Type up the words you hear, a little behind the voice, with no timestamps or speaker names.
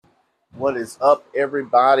What is up,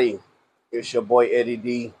 everybody? It's your boy Eddie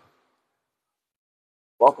Dee.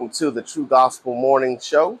 Welcome to the True Gospel Morning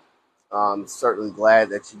Show. I'm certainly glad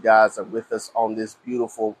that you guys are with us on this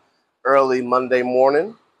beautiful early Monday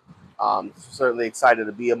morning. Certainly excited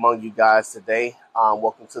to be among you guys today.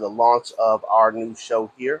 Welcome to the launch of our new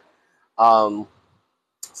show here. Um,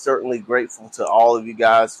 Certainly grateful to all of you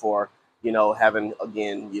guys for having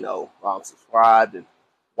again subscribed and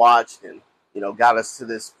watched and got us to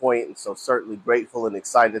this point, and so certainly grateful and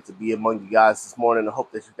excited to be among you guys this morning. I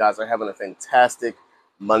hope that you guys are having a fantastic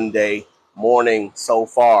Monday morning so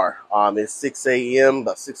far. It's 6 a.m.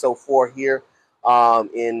 about 6:04 here on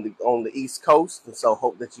the East Coast, and so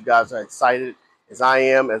hope that you guys are excited as I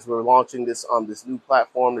am as we're launching this new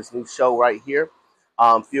platform, this new show right here.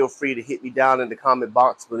 Feel free to hit me down in the comment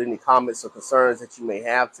box with any comments or concerns that you may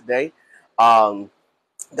have today. Um,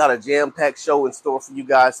 Got a jam-packed show in store for you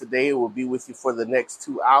guys today. We'll be with you for the next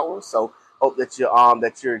 2 hours. So hope that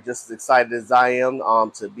you're just as excited as I am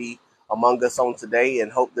to be among us on today, and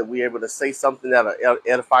hope that we're able to say something that'll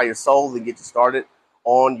edify your soul and get you started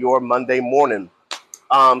on your Monday morning.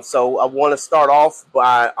 So I want to start off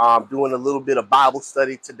by doing a little bit of Bible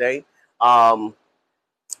study today. Um,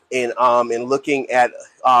 and looking at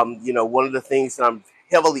one of the things that I'm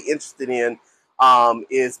heavily interested in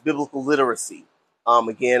is biblical literacy.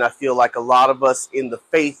 Again, I feel like a lot of us in the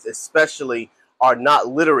faith, especially, are not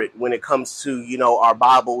literate when it comes to our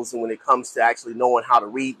Bibles and when it comes to actually knowing how to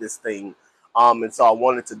read this thing. And so I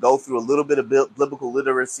wanted to go through a little bit of biblical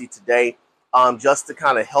literacy today, just to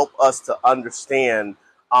kind of help us to understand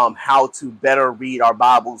how to better read our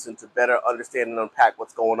Bibles and to better understand and unpack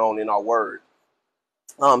what's going on in our Word.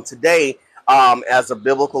 Today, as a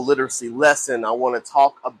biblical literacy lesson, I want to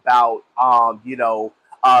talk about,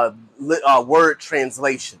 word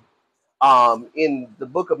translation. In the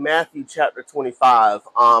book of Matthew, chapter 25,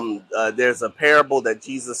 there's a parable that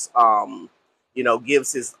Jesus,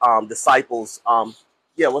 gives his disciples.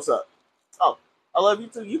 Yeah, what's up? Oh, I love you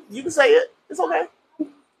too. You can say it. It's okay.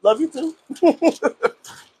 Love you too.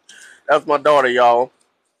 That's my daughter, y'all.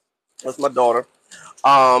 That's my daughter.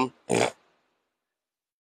 Um,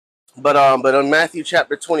 but in Matthew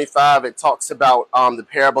chapter 25, it talks about the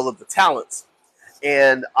parable of the talents.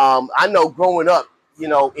 And I know growing up,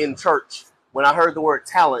 in church, when I heard the word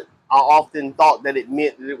talent, I often thought that it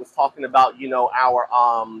meant that it was talking about,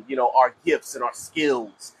 our gifts and our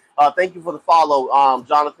skills. Thank you for the follow,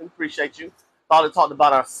 Jonathan. Appreciate you. Thought it talked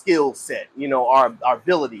about our skill set, our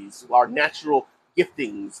abilities, our natural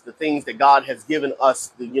giftings, the things that God has given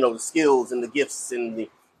us, the skills and the gifts and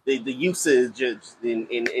the usage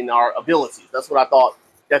in our abilities. That's what I thought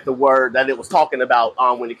that it was talking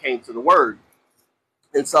about when it came to the word.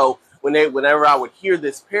 And so whenever I would hear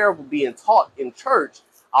this parable being taught in church,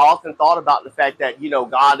 I often thought about the fact that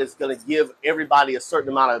God is going to give everybody a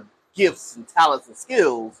certain amount of gifts and talents and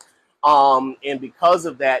skills, and because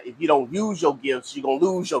of that, if you don't use your gifts, you're gonna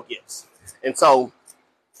lose your gifts. And so,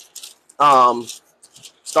 um,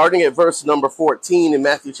 starting at verse number 14 in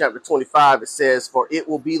Matthew chapter 25, it says, "For it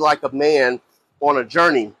will be like a man on a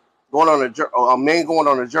journey, a man going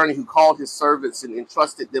on a journey who called his servants and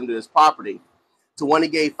entrusted them to his property. To one he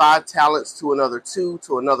gave 5 talents, to another 2,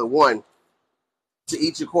 to another 1, to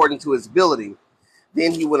each according to his ability.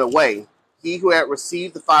 Then he went away. He who had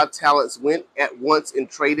received the 5 talents went at once and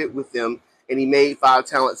traded with them, and he made 5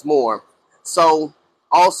 talents more. So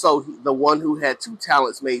also the one who had 2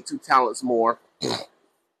 talents made 2 talents more.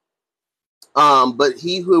 But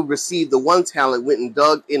he who received the 1 talent went and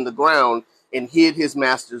dug in the ground and hid his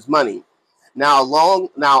master's money. Now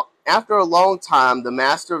after a long time, the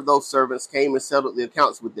master of those servants came and settled the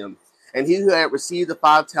accounts with them. And he who had received the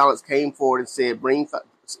 5 talents came forward and said,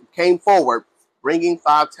 came forward, bringing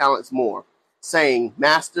 5 talents more, saying,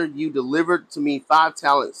 Master, you delivered to me 5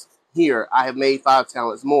 talents. Here, I have made 5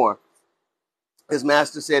 talents more. His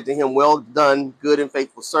master said to him, Well done, good and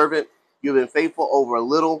faithful servant. You have been faithful over a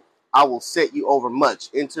little. I will set you over much.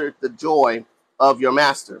 Enter the joy of your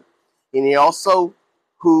master. And he also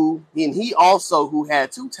who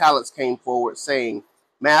had 2 talents came forward, saying,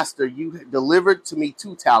 Master, you delivered to me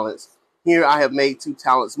 2 talents. Here I have made 2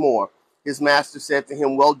 talents more. His master said to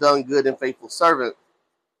him, Well done, good and faithful servant.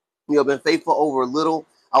 You have been faithful over a little.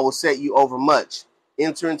 I will set you over much.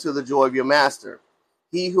 Enter into the joy of your master.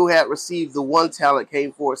 He who had received the 1 talent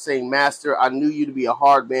came forward, saying, Master, I knew you to be a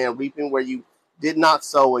hard man, reaping where you did not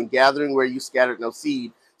sow and gathering where you scattered no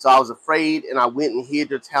seed. So I was afraid, and I went and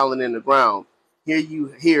hid your talent in the ground. Here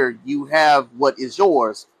you have what is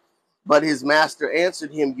yours. But his master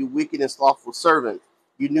answered him, You wicked and slothful servant.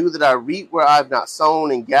 You knew that I reap where I have not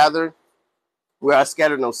sown and gather where I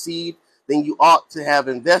scattered no seed. then you ought to have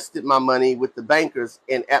invested my money with the bankers,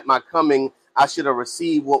 and at my coming I should have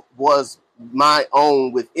received what was my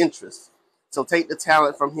own with interest. So take the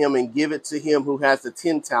talent from him and give it to him who has the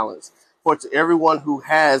 10 talents. For to everyone who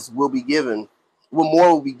has will be given,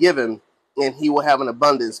 more will be given, and he will have an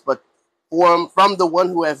abundance. But from the one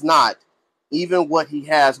who has not, even what he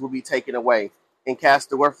has will be taken away. And cast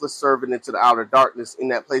the worthless servant into the outer darkness. In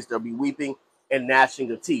that place there'll be weeping and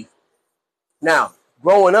gnashing of teeth. Now,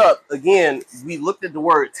 growing up, again, we looked at the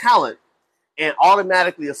word talent and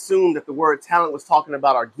automatically assumed that the word talent was talking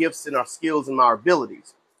about our gifts and our skills and our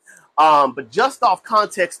abilities. But just off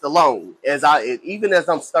context alone, even as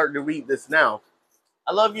I'm starting to read this now,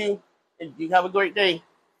 I love you, and you have a great day.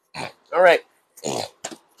 All right.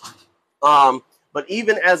 But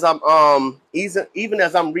even as I'm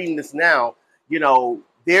reading this now, you know,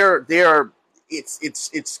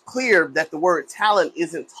 it's clear that the word talent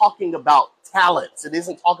isn't talking about talents. It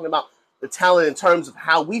isn't talking about the talent in terms of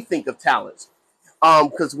how we think of talents.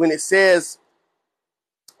 Because when it says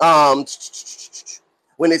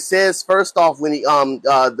first off, when he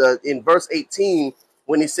in verse 18,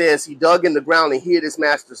 when he says he dug in the ground and hid his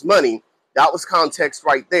master's money, that was context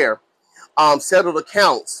right there. Settled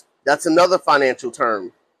accounts, that's another financial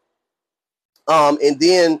term. And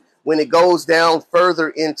then when it goes down further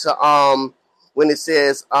into when it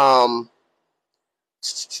says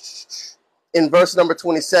in verse number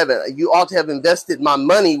 27, you ought to have invested my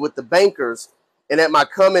money with the bankers, and at my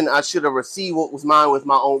coming I should have received what was mine with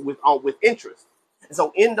my own with interest. And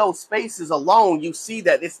so in those spaces alone, you see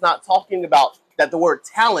that it's not talking about that the word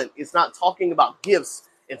talent is not talking about gifts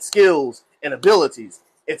and skills and abilities.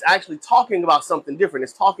 It's actually talking about something different.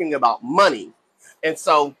 It's talking about money. And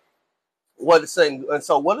so what it's saying, and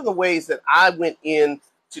so one of the ways that I went in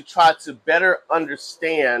to try to better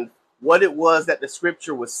understand what it was that the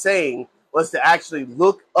scripture was saying was to actually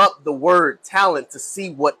look up the word talent to see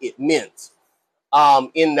what it meant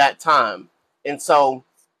in that time. And so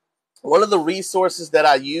one of the resources that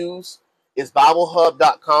I use is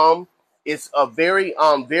BibleHub.com. It's a very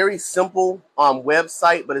simple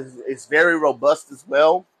website, but it's very robust as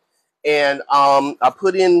well. And I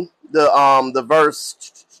put in the verse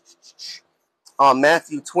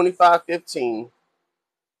Matthew 25:15.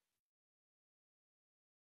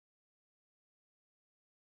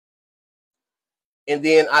 And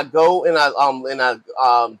then I go and I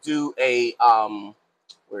do a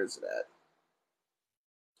where is it at?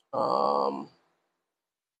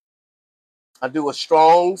 I do a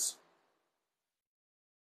Strong's,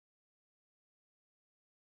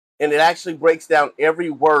 and it actually breaks down every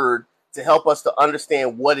word to help us to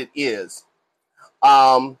understand what it is.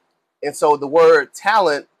 And so the word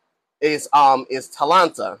talent is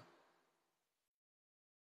talanta.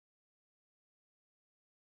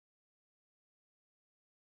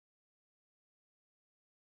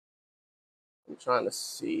 I'm trying to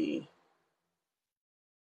see.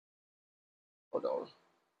 Hold on.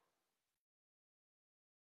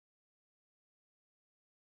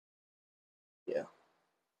 Yeah,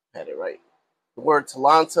 had it right. The word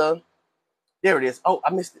talanta. There it is. Oh,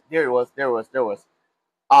 I missed it. There it was. There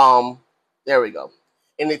we go.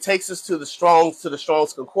 And it takes us to the Strong's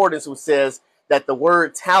Concordance, which says that the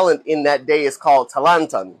word talent in that day is called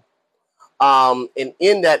talantan. And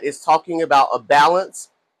in that it's talking about a balance,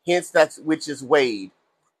 hence that's which is weighed.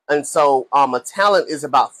 And so a talent is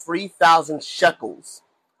about 3,000 shekels,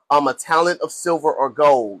 a talent of silver or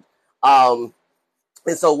gold. And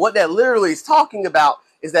so what that literally is talking about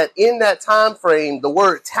is that in that time frame, the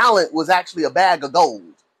word talent was actually a bag of gold.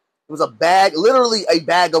 It was a bag, literally a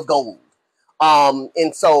bag of gold.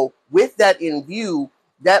 And so with that in view,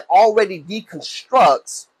 that already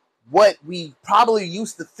deconstructs what we probably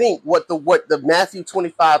used to think what the Matthew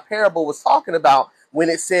 25 parable was talking about when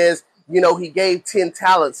it says, you know, he gave 10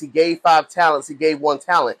 talents, he gave 5 talents, he gave 1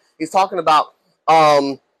 talent. He's talking about,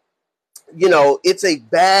 you know, it's a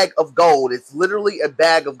bag of gold. It's literally a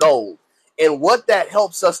bag of gold. And what that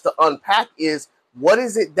helps us to unpack is what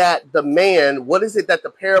is it that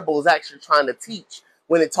the parable is actually trying to teach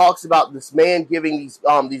when it talks about this man giving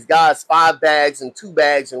these guys 5 bags and 2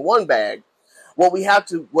 bags and 1 bag. What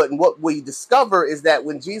we discover is that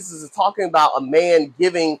when Jesus is talking about a man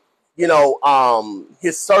giving, you know,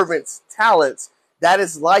 his servants talents, that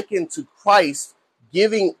is likened to Christ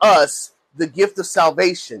giving us the gift of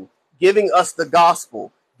salvation, giving us the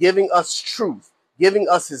gospel, giving us truth, giving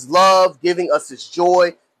us his love, giving us his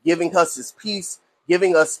joy, giving us his peace,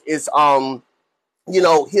 giving us his you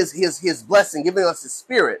know, his blessing, giving us his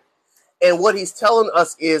spirit. And what he's telling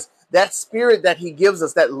us is that spirit that he gives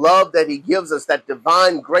us, that love that he gives us, that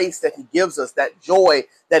divine grace that he gives us, that joy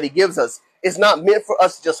that he gives us, It's not meant for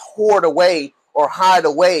us to just hoard away or hide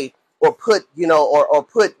away or put,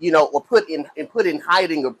 put in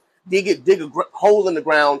hiding, or dig a hole in the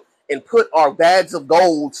ground and put our bags of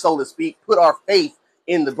gold, so to speak, put our faith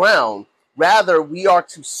in the ground. Rather, we are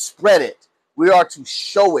to spread it. We are to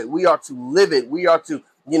show it. We are to live it. We are to,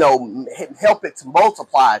 help it to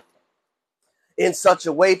multiply in such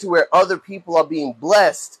a way to where other people are being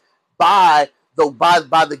blessed by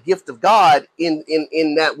the gift of God, in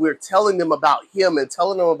that we're telling them about him and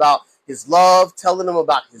telling them about his love, telling them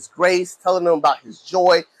about his grace, telling them about his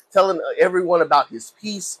joy, telling everyone about his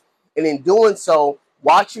peace. And in doing so,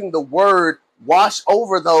 watching the word wash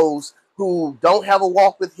over those who don't have a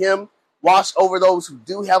walk with him, wash over those who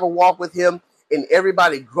do have a walk with him, and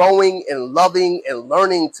everybody growing and loving and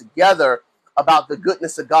learning together about the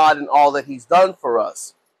goodness of God and all that he's done for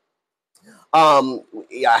us.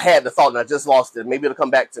 Yeah, I had the thought and I just lost it. Maybe it'll come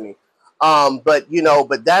back to me. But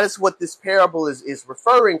that is what this parable is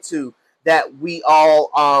referring to, that we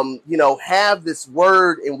all, have this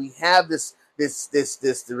word, and we have this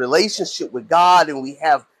the relationship with God, and we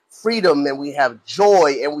have freedom, and we have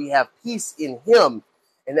joy, and we have peace in him.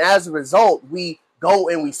 And as a result, we go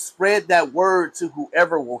and we spread that word to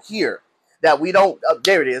whoever will hear. That we don't,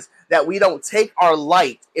 there it is, that we don't take our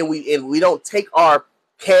light and we don't take our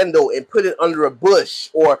candle and put it under a bush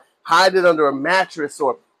or hide it under a mattress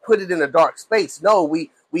or put it in a dark space. No,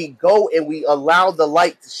 we go and we allow the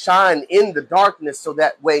light to shine in the darkness, so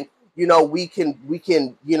that way, we can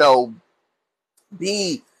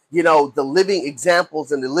be, the living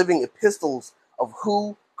examples and the living epistles of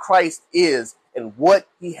who Christ is and what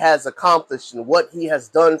he has accomplished and what he has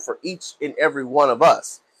done for each and every one of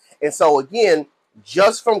us. And so again,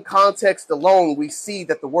 just from context alone, we see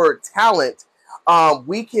that the word talent,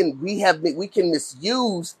 we can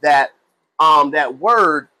misuse that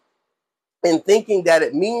word in thinking that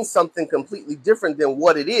it means something completely different than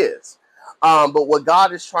what it is. But what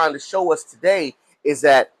God is trying to show us today is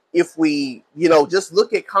that if we, just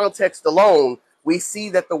look at context alone, we see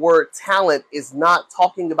that the word talent is not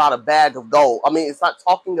talking about a bag of gold. I mean, it's not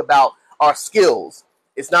talking about our skills.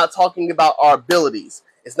 It's not talking about our abilities.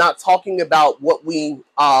 It's not talking about what we,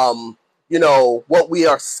 what we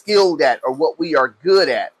are skilled at or what we are good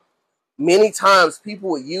at. Many times people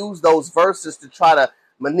would use those verses to try to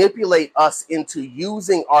manipulate us into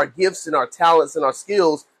using our gifts and our talents and our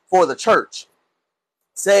skills for the church,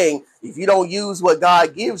 saying if you don't use what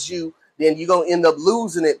God gives you, then you're going to end up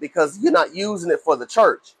losing it because you're not using it for the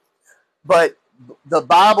church. But the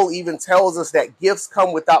Bible even tells us that gifts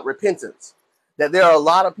come without repentance, that there are a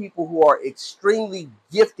lot of people who are extremely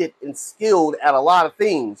gifted and skilled at a lot of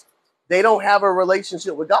things. They don't have a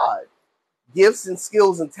relationship with God. Gifts and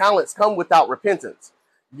skills and talents come without repentance.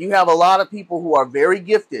 You have a lot of people who are very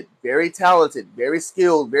gifted, very talented, very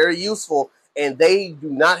skilled, very useful, and they do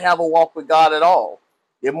not have a walk with God at all.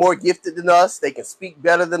 They're more gifted than us. They can speak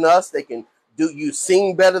better than us. They can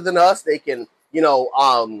sing better than us. They can,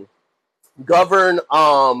 govern,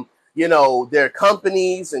 their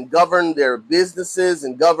companies and govern their businesses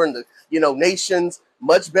and govern the, nations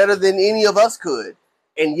much better than any of us could.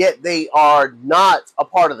 And yet they are not a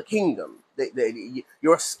part of the kingdom.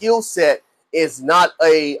 Your skill set is not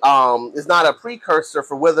a precursor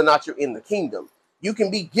for whether or not you're in the kingdom. You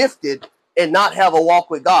can be gifted and not have a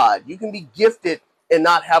walk with God. You can be gifted and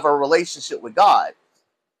not have a relationship with God.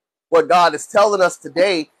 What God is telling us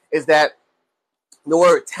today is that the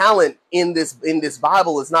word talent in this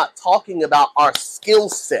Bible is not talking about our skill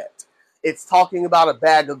set. It's talking about a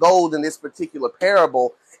bag of gold in this particular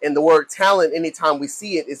parable. And the word talent, anytime we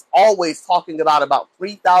see it, is always talking about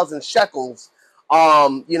 3,000 shekels,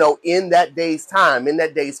 in that day's time, in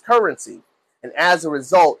that day's currency. And as a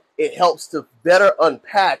result, it helps to better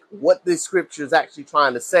unpack what this scripture is actually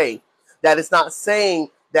trying to say. That it's not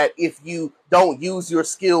saying that if you don't use your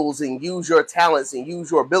skills and use your talents and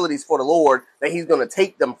use your abilities for the Lord, that he's going to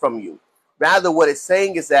take them from you. Rather, what it's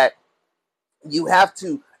saying is that you have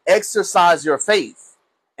to exercise your faith.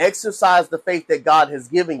 Exercise the faith that God has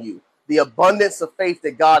given you. The abundance of faith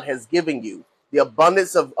that God has given you. The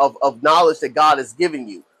abundance of knowledge that God has given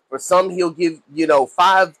you. For some, he'll give,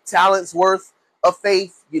 5 talents worth of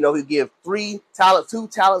faith. He'll give 2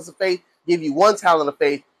 talents of faith, give you 1 talent of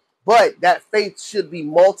faith. But that faith should be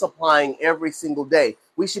multiplying every single day.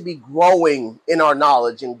 We should be growing in our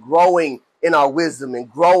knowledge and growing in our wisdom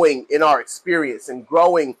and growing in our experience and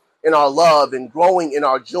growing in our love and growing in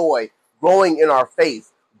our joy, growing in our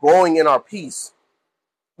faith, growing in our peace,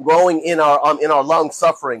 growing in our long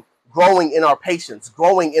suffering, growing in our patience,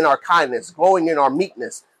 growing in our kindness, growing in our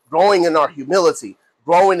meekness, growing in our humility,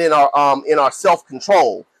 growing in our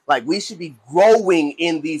self-control. Like, we should be growing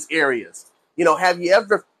in these areas. Have you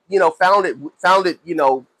ever, found it,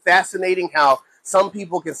 fascinating how some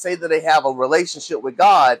people can say that they have a relationship with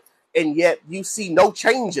God, and yet you see no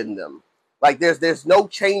change in them. Like there's no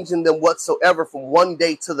change in them whatsoever from one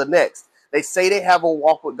day to the next. They say they have a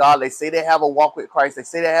walk with God. They say they have a walk with Christ. They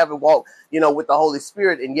say they have a walk, with the Holy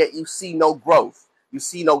Spirit, and yet you see no growth. You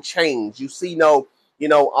see no change. You see no,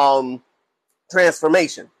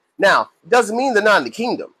 transformation. Now, it doesn't mean they're not in the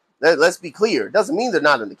kingdom. Let's be clear. It doesn't mean they're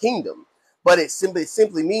not in the kingdom, but it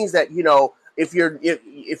simply means that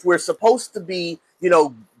if we're supposed to be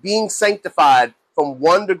being sanctified from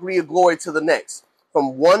one degree of glory to the next,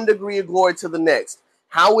 from one degree of glory to the next,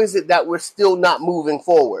 how is it that we're still not moving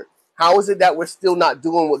forward? How is it that we're still not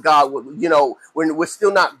doing what God would, we're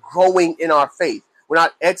still not growing in our faith? We're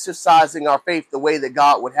not exercising our faith the way that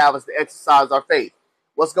God would have us to exercise our faith.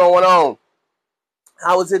 What's going on?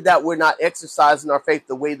 How is it that we're not exercising our faith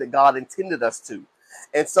the way that God intended us to?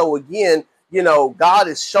 And so again, God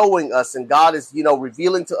is showing us, and God is,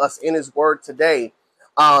 revealing to us in his word today,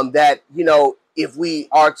 that, if we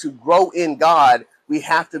are to grow in God, we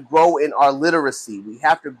have to grow in our literacy. We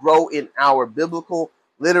have to grow in our biblical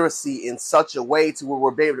literacy in such a way to where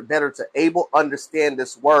we're better to able understand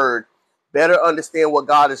this word, better understand what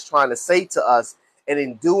God is trying to say to us, and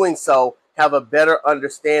in doing so, have a better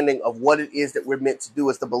understanding of what it is that we're meant to do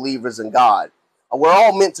as the believers in God. We're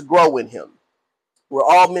all meant to grow in him. We're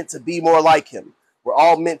all meant to be more like him. We're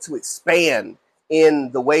all meant to expand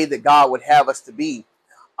in the way that God would have us to be.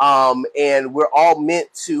 And we're all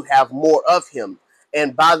meant to have more of him.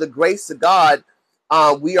 And by the grace of God,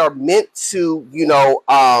 we are meant to,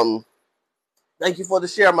 thank you for the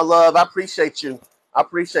share, my love. I appreciate you. I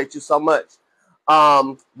appreciate you so much.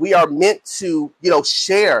 We are meant to,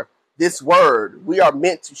 share this word. We are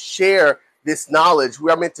meant to share this knowledge. We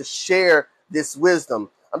are meant to share this wisdom.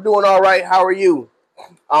 I'm doing all right. How are you?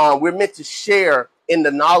 We're meant to share in the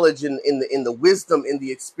knowledge and in the wisdom, in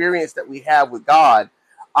the experience that we have with God.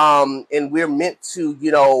 And we're meant to,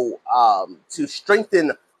 to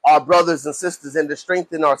strengthen our brothers and sisters and to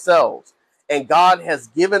strengthen ourselves. And God has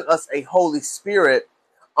given us a Holy Spirit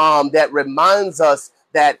that reminds us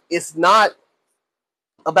that it's not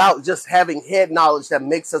about just having head knowledge that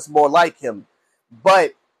makes us more like him,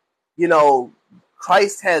 but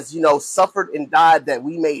Christ has suffered and died that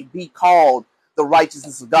we may be called the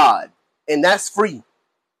righteousness of God, and that's free.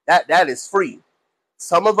 That is free.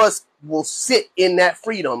 Some of us will sit in that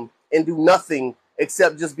freedom and do nothing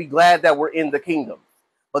except just be glad that we're in the kingdom.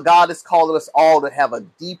 But God is calling us all to have a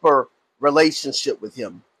deeper relationship with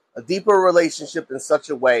him, a deeper relationship in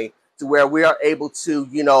such a way to where we are able to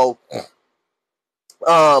grow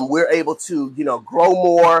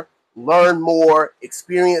more, learn more,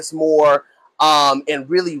 experience more, and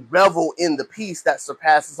really revel in the peace that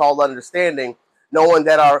surpasses all understanding, knowing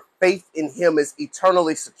that our faith in him is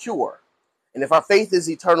eternally secure. And if our faith is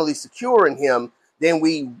eternally secure in him, then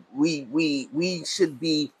we should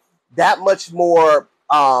be that much more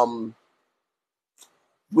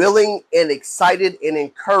willing and excited and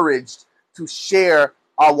encouraged to share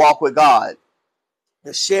our walk with God,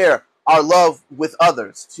 to share our love with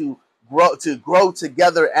others, to grow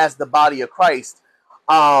together as the body of Christ,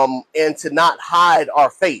 and to not hide our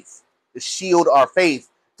faith, to shield our faith,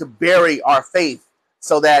 to bury our faith,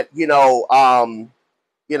 so that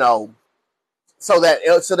so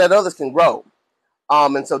that others can grow.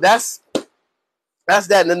 And so that's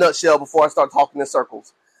that in a nutshell. Before I start talking in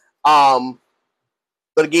circles,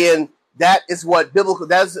 but again, that is what biblical.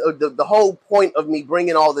 That's the whole point of me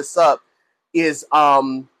bringing all this up is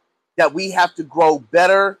that we have to grow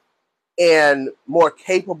better and more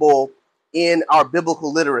capable in our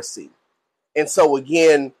biblical literacy. And so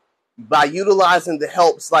again, by utilizing the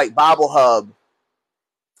helps like Bible Hub,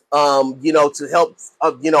 to help,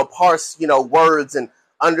 parse, words and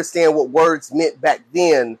understand what words meant back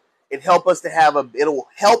then, it'll help us to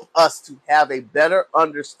have a better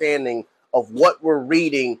understanding of what we're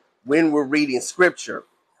reading when we're reading scripture.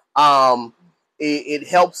 It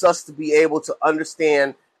helps us to be able to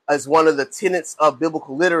understand, as one of the tenets of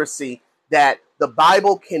biblical literacy, that the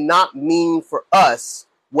Bible cannot mean for us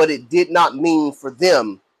what it did not mean for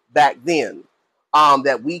them back then.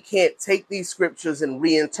 That we can't take these scriptures and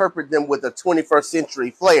reinterpret them with a 21st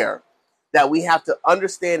century flair. That we have to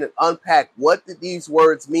understand and unpack what did these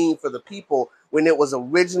words mean for the people when it was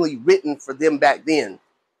originally written for them back then.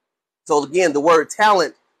 So again, the word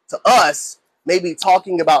talent to us may be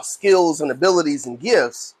talking about skills and abilities and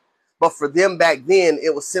gifts, but for them back then,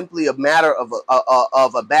 it was simply a matter of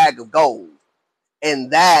a bag of gold.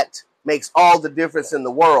 And that makes all the difference in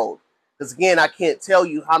the world. Because again, I can't tell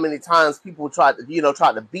you how many times people tried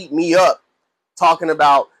to beat me up, talking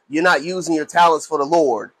about, you're not using your talents for the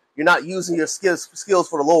Lord. You're not using your skills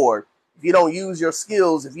for the Lord. If you don't use your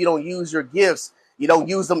skills, if you don't use your gifts, you don't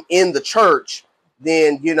use them in the church,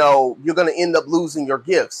 then, you're going to end up losing your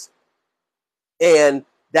gifts. And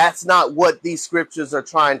that's not what these scriptures are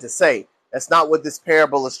trying to say. That's not what this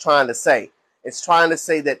parable is trying to say. It's trying to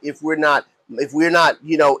say that if we're not,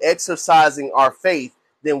 exercising our faith,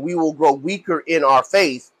 then we will grow weaker in our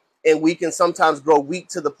faith, and we can sometimes grow weak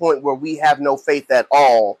to the point where we have no faith at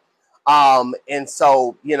all. And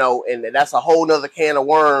so, and that's a whole nother can of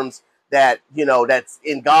worms that, that's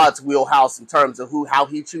in God's wheelhouse in terms of how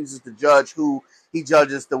he chooses to judge who he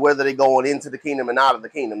judges, to whether they're going into the kingdom and out of the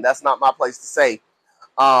kingdom. That's not my place to say.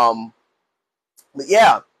 But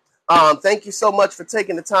yeah, thank you so much for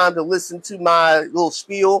taking the time to listen to my little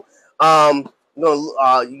spiel.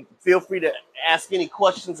 You feel free to ask any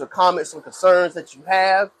questions or comments or concerns that you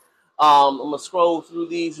have. I'm going to scroll through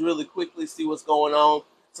these really quickly, see what's going on.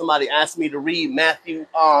 Somebody asked me to read Matthew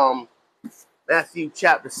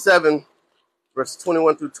chapter 7, verse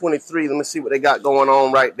 21 through 23. Let me see what they got going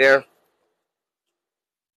on right there.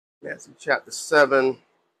 Matthew chapter 7,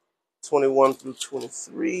 21 through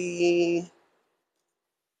 23.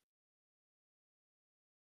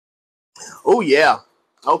 Oh, yeah.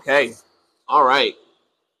 Okay. All right.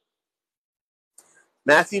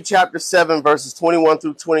 Matthew chapter 7, verses 21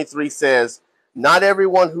 through 23 says, "Not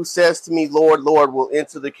everyone who says to me, Lord, Lord, will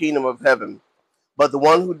enter the kingdom of heaven, but the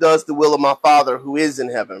one who does the will of my Father who is in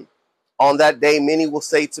heaven. On that day, many will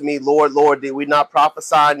say to me, Lord, Lord, did we not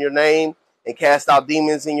prophesy in your name and cast out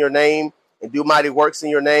demons in your name and do mighty works in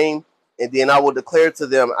your name? And then I will declare to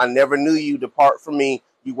them, I never knew you. Depart from me,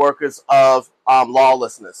 you workers of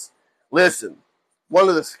lawlessness." Listen, one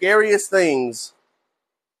of the scariest things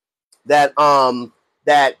that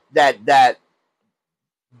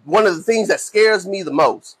one of the things that scares me the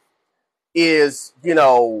most is,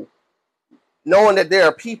 knowing that there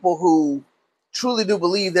are people who truly do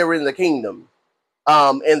believe they're in the kingdom,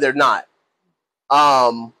 and they're not.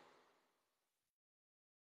 I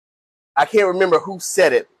can't remember who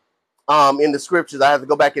said it in the scriptures. I have to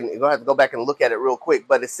go back and look at it real quick.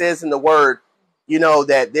 But it says in the word,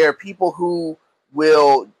 that there are people who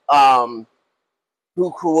will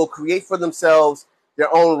create for themselves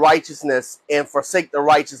their own righteousness and forsake the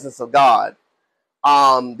righteousness of God.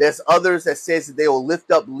 There's others that says that they will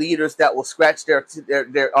lift up leaders that will scratch their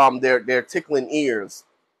tickling ears.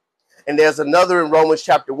 And there's another in Romans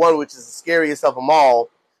chapter 1, which is the scariest of them all,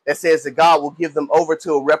 that says that God will give them over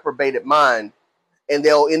to a reprobated mind, and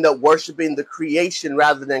they'll end up worshiping the creation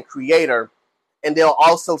rather than creator, and they'll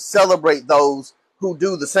also celebrate those who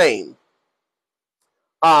do the same.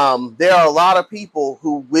 There are a lot of people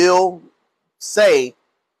who will say,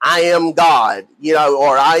 I am God,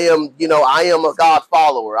 or I am a God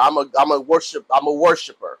follower. I'm a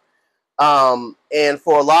worshiper. And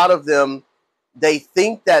for a lot of them, they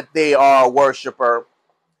think that they are a worshiper.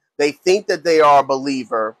 They think that they are a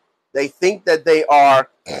believer. They think that they are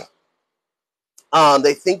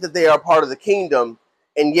part of the kingdom,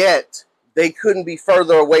 and yet they couldn't be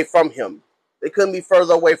further away from him. They couldn't be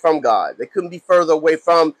further away from God. They couldn't be further away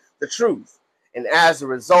from the truth. And as a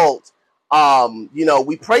result,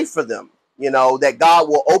 we pray for them, that God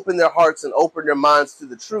will open their hearts and open their minds to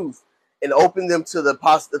the truth, and open them to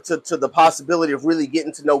the possibility of really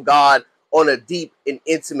getting to know God on a deep and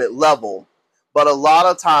intimate level. But a lot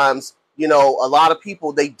of times, a lot of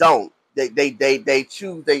people, they don't. They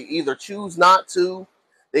either choose not to,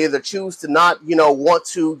 they either choose to not, want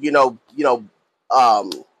to,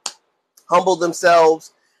 humble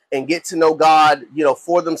themselves and get to know God,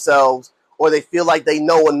 for themselves, or they feel like they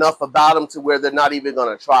know enough about him to where they're not even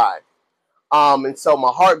going to try. And so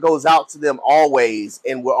my heart goes out to them always,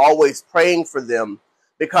 and we're always praying for them,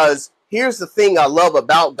 because here's the thing I love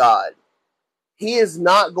about God. He is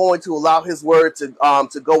not going to allow his word to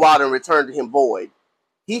go out and return to him void.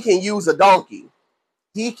 He can use a donkey.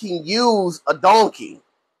 He can use a donkey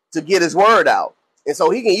to get his word out. And so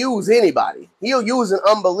he can use anybody. He'll use an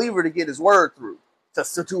unbeliever to get his word through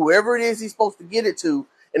to whoever it is he's supposed to get it to,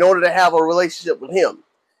 in order to have a relationship with him.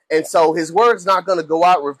 And so his word's not going to go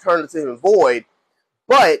out and return to him void.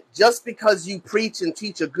 But just because you preach and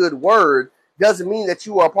teach a good word doesn't mean that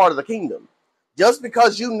you are a part of the kingdom. Just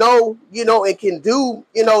because and can do,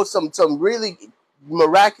 some really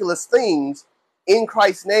miraculous things in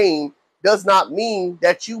Christ's name does not mean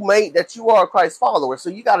that you are a Christ follower.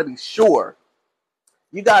 So you got to be sure.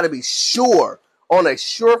 You got to be sure, on a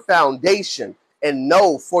sure foundation, and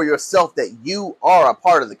know for yourself that you are a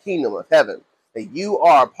part of the kingdom of heaven, that you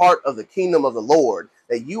are a part of the kingdom of the Lord,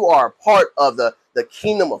 that you are a part of the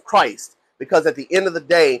kingdom of Christ. Because at the end of the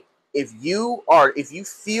day, if you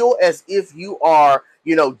feel as if you are,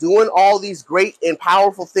 doing all these great and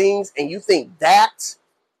powerful things, and you think that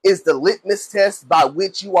is the litmus test by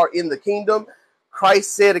which you are in the kingdom,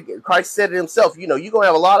 Christ said it himself, you're going to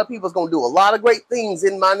have a lot of people that's going to do a lot of great things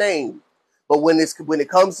in my name. But when it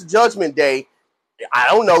comes to judgment day, I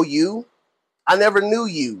don't know you. I never knew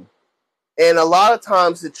you. And a lot of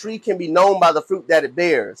times the tree can be known by the fruit that it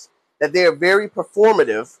bears, that they are very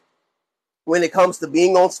performative when it comes to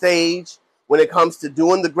being on stage, when it comes to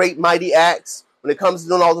doing the great mighty acts, when it comes to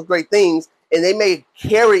doing all the great things. And they may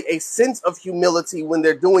carry a sense of humility when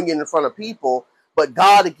they're doing it in front of people, but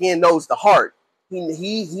God again knows the heart.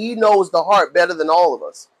 He knows the heart better than all of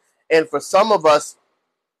us. And for some of us,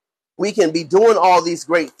 we can be doing all these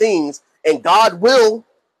great things, and God will,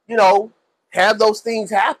 have those things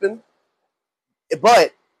happen,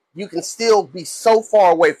 but you can still be so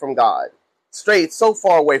far away from God, so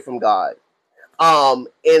far away from God.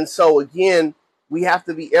 And so again, we have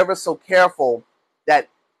to be ever so careful that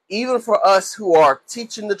even for us who are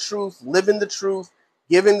teaching the truth, living the truth,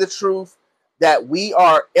 giving the truth, that we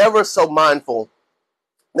are ever so mindful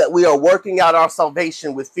that we are working out our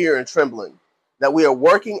salvation with fear and trembling. That we are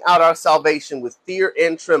working out our salvation with fear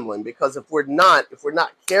and trembling, because if we're not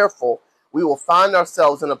careful, we will find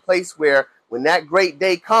ourselves in a place where when that great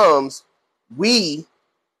day comes, we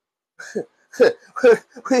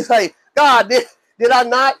say, God, did I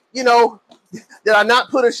not, did I not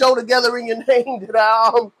put a show together in your name? Did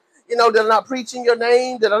I, did I not preach in your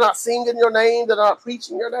name? Did I not sing in your name? Did I not preach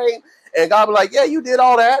in your name? And God be like, yeah, you did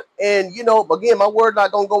all that. And, again, my word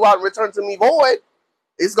not going to go out and return to me void.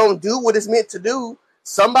 It's going to do what it's meant to do.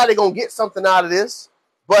 Somebody going to get something out of this.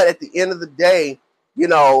 But at the end of the day,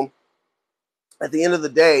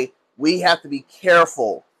 we have to be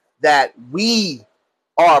careful that we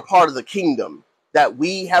are a part of the kingdom, that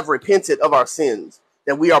we have repented of our sins,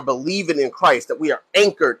 that we are believing in Christ, that we are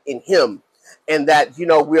anchored in him, and that,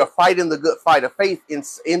 we are fighting the good fight of faith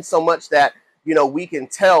in so much that, we can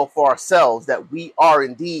tell for ourselves that we are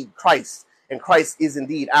indeed Christ and Christ is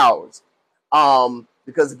indeed ours.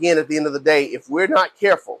 Because again, at the end of the day, if we're not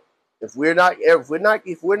careful, if we're not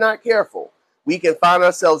careful, we can find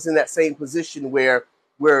ourselves in that same position where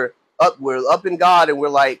we're up in God, and we're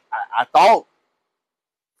like, I thought.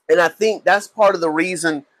 And I think that's part of the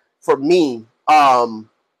reason for me,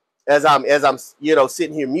 as I'm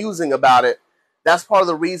sitting here musing about it, that's part of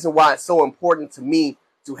the reason why it's so important to me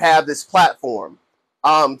to have this platform,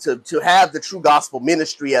 to have the True Gospel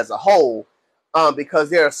Ministry as a whole, because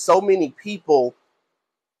there are so many people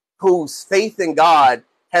whose faith in God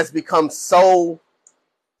has become so,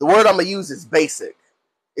 the word I'm going to use is basic.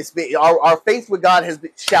 Our faith with God has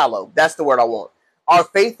been shallow. That's the word I want. Our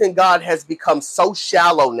faith in God has become so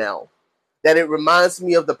shallow now that it reminds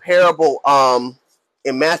me of the parable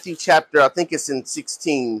in Matthew chapter, I think it's in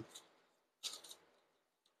 16.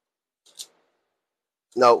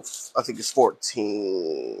 No, I think it's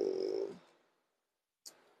 14.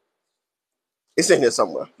 It's in here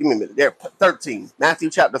somewhere. Give me a minute. There, 13. Matthew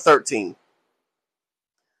chapter 13.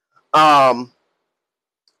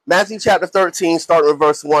 Matthew chapter 13, starting with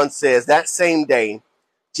verse 1, says, that same day,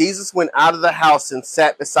 Jesus went out of the house and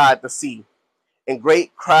sat beside the sea, and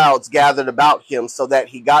great crowds gathered about him, so that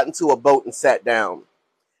he got into a boat and sat down.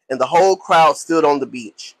 And the whole crowd stood on the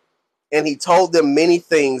beach. And he told them many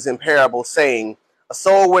things in parables, saying, a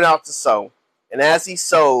sower went out to sow, and as he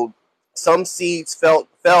sowed, some seeds fell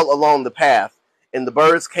along the path, and the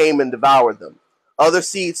birds came and devoured them. Other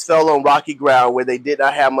seeds fell on rocky ground where they did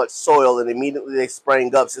not have much soil, and immediately they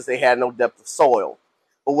sprang up, since they had no depth of soil.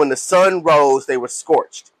 But when the sun rose, they were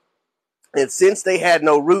scorched. And since they had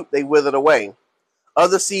no root, they withered away.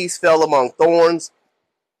 Other seeds fell among thorns,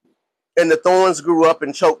 and the thorns grew up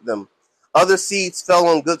and choked them. Other seeds fell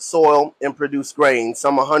on good soil and produced grain,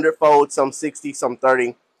 some 100-fold, some 60, some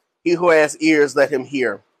 30. He who has ears, let him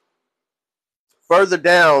hear. Further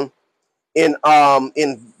down in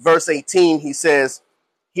verse 18, he says,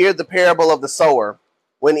 hear the parable of the sower.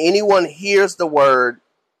 When anyone hears the word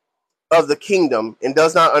of the kingdom and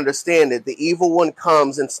does not understand it, the evil one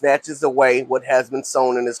comes and snatches away what has been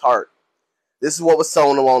sown in his heart. This is what was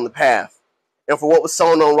sown along the path. And for what was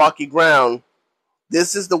sown on rocky ground,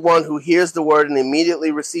 this is the one who hears the word and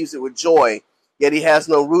immediately receives it with joy, yet he has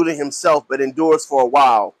no root in himself, but endures for a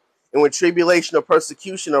while. And when tribulation or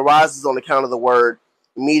persecution arises on account of the word,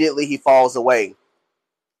 immediately he falls away.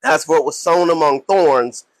 As for what was sown among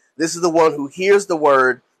thorns, this is the one who hears the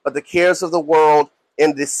word, but the cares of the world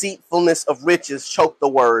and deceitfulness of riches choke the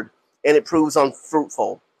word, and it proves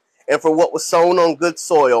unfruitful. And for what was sown on good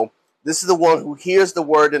soil, this is the one who hears the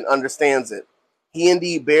word and understands it, he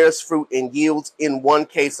indeed bears fruit and yields, in one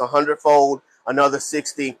case 100-fold, another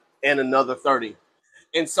 60, and another 30.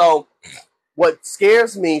 And so what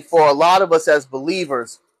scares me for a lot of us as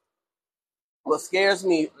believers, what scares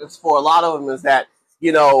me is for a lot of them is that,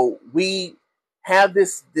 we have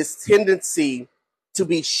this tendency to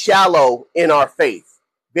be shallow in our faith,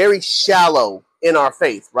 very shallow in our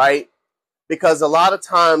faith, right? Because a lot of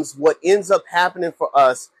times what ends up happening for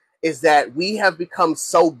us is that we have become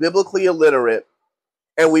so biblically illiterate,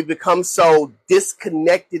 and we become so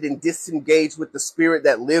disconnected and disengaged with the spirit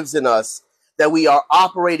that lives in us, that we are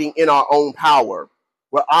operating in our own power.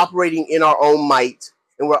 We're operating in our own might,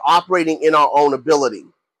 and we're operating in our own ability.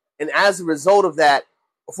 And as a result of that,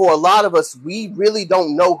 for a lot of us, we really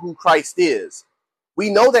don't know who Christ is. We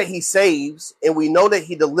know that he saves, and we know that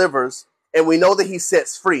he delivers, and we know that he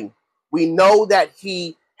sets free. We know that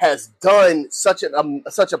he has done such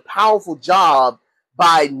a powerful job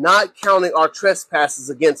by not counting our trespasses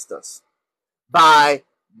against us, by,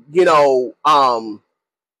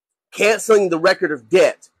 canceling the record of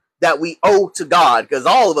debt that we owe to God, because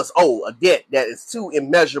all of us owe a debt that is too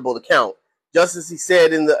immeasurable to count. Just as he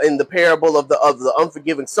said in the parable of the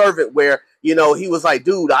unforgiving servant, where he was like,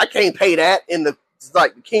 dude, I can't pay that, and the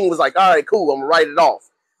king was like, all right, cool, I'm gonna write it off.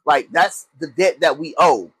 Like, that's the debt that we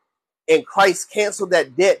owe. And Christ canceled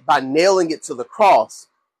that debt by nailing it to the cross.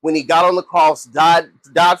 When he got on the cross, died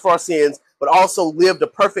for our sins, but also lived a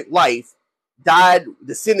perfect life, died,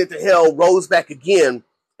 descended to hell, rose back again,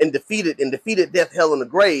 and defeated death, hell, and the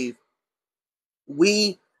grave.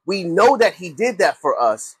 We know that he did that for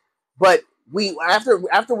us, but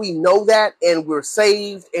after we know that and we're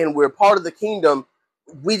saved and we're part of the kingdom,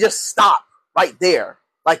 we just stop right there.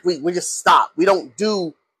 Like we just stop. We don't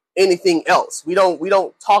do anything else. We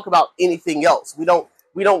don't talk about anything else. We don't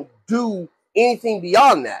do anything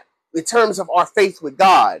beyond that in terms of our faith with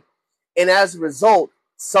God. And as a result,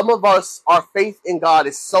 some of us, our faith in God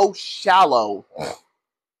is so shallow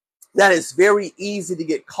that it's very easy to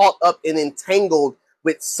get caught up and entangled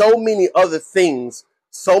with so many other things,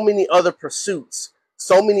 so many other pursuits,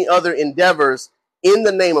 so many other endeavors in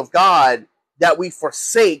the name of God, that we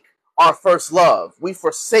forsake our first love. We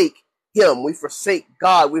forsake him. We forsake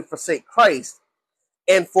God. We forsake Christ.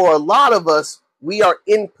 And for a lot of us, we are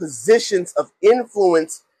in positions of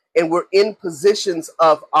influence, and we're in positions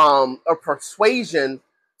of persuasion,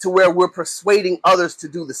 to where we're persuading others to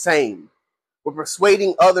do the same. We're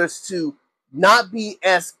persuading others to not be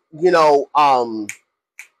as,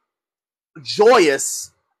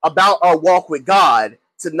 joyous about our walk with God,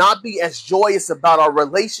 to not be as joyous about our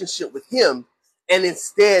relationship with him. And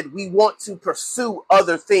instead, we want to pursue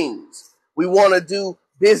other things. We want to do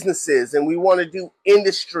businesses, and we want to do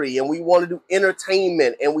industry, and we want to do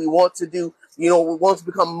entertainment, and we want to do, we want to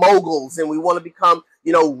become moguls, and we want to become,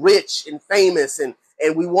 rich and famous, and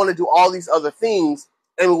we want to do all these other things,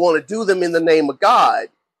 and we want to do them in the name of God.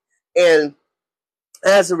 And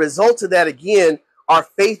as a result of that, again, our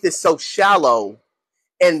faith is so shallow.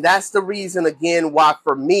 And that's the reason, again, why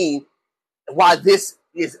this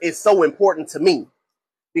is so important to me.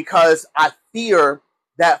 Because I fear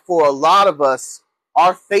that for a lot of us,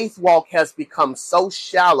 our faith walk has become so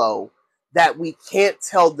shallow that we can't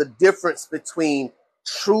tell the difference between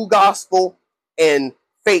true gospel and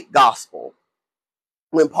fake gospel.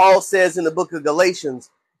 When Paul says in the book of Galatians,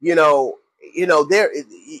 y'all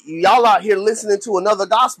out here listening to another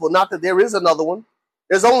gospel. Not that there is another one.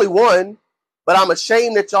 There's only one. But I'm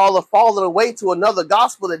ashamed that y'all have fallen away to another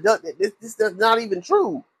gospel that this is not even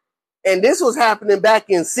true. And this was happening back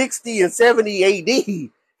in 60 and 70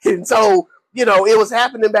 AD. And so, it was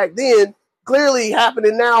happening back then, clearly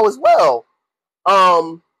happening now as well.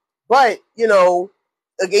 But,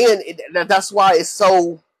 again, that's why it's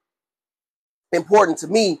so important to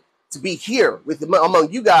me to be here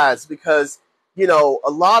among you guys, because,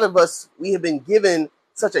 a lot of us, we have been given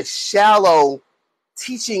such a shallow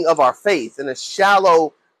teaching of our faith and a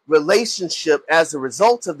shallow relationship as a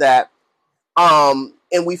result of that.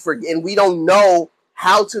 And we don't know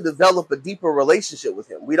how to develop a deeper relationship with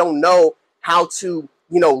him. We don't know how to,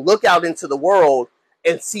 look out into the world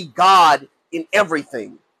and see God in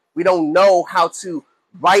everything. We don't know how to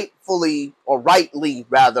rightly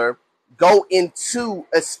go into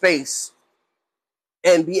a space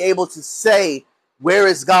and be able to say, where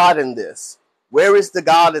is God in this? Where is the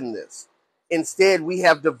God in this? Instead, we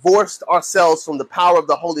have divorced ourselves from the power of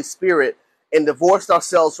the Holy Spirit and divorced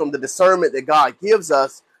ourselves from the discernment that God gives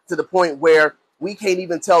us, to the point where we can't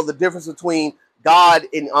even tell the difference between God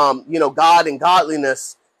and God and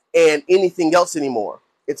godliness and anything else anymore.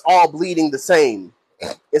 It's all bleeding the same.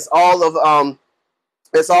 It's all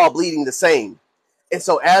bleeding the same. And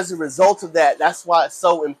so as a result of that, that's why it's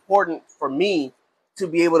so important for me to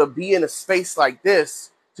be able to be in a space like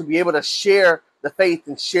this, to be able to share the faith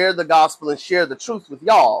and share the gospel and share the truth with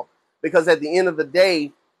y'all. Because at the end of the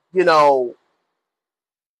day, you know,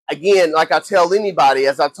 again, like I tell anybody,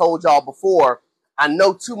 as I told y'all before, I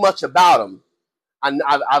know too much about him.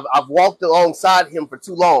 I've walked alongside him for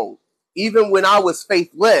too long. Even when I was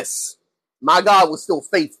faithless, my God was still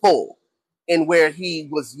faithful, in where he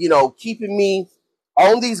was, you know, keeping me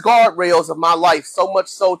on these guardrails of my life, so much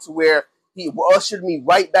so to where he ushered me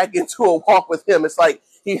right back into a walk with him. It's like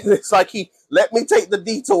he let me take the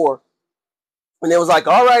detour, and it was like,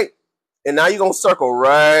 all right, and now you're gonna circle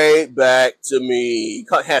right back to me.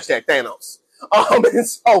 Hashtag Thanos. And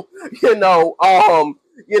so you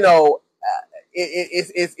know,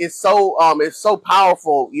 it's so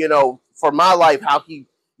powerful, you know, for my life, how he,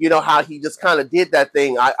 you know, how he just kind of did that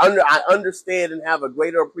thing. I understand and have a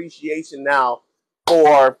greater appreciation now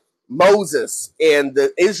for Moses and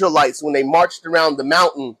the Israelites when they marched around the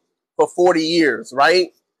mountain for 40 years,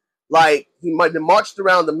 right? Like he might have marched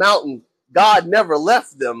around the mountain. God never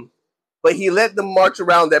left them, but he let them march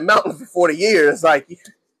around that mountain for 40 years. Like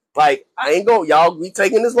I ain't go, y'all. We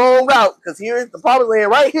taking this long route because here's the promised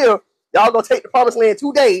land right here. Y'all gonna take the promised land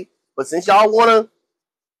today. But since y'all wanna,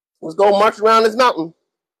 let's go march around this mountain.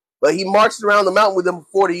 But he marched around the mountain with them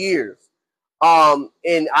for 40 years.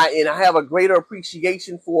 And I have a greater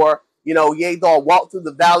appreciation for, you know, yea, though I walk through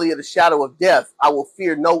the valley of the shadow of death, I will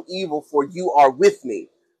fear no evil, for you are with me.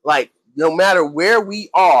 Like, no matter where we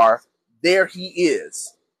are, there he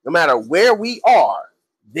is. No matter where we are,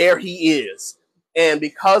 there he is. And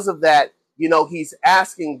because of that, you know, he's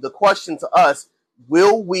asking the question to us,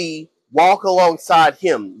 will we walk alongside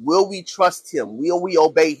him? Will we trust him? Will we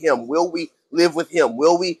obey him? Will we live with him?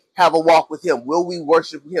 Will we have a walk with him? Will we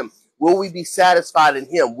worship him? Will we be satisfied in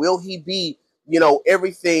him? Will he be, you know,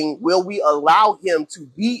 everything? Will we allow him to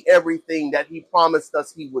be everything that he promised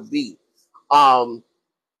us he would be? And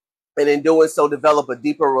in doing so, develop a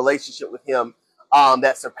deeper relationship with him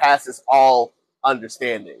that surpasses all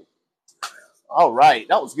understanding. All right,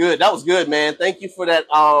 that was good. That was good, man. Thank you for that.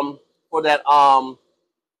 For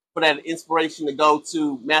that inspiration to go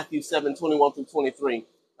to Matthew 7:21-23.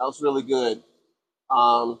 That was really good.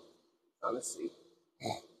 Let's see.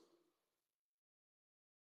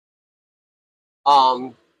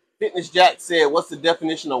 Fitness Jack said, "What's the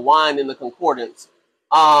definition of wine in the concordance?"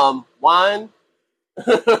 Wine.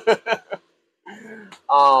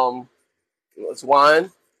 It's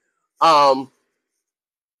wine. So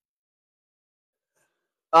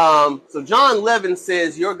John Levin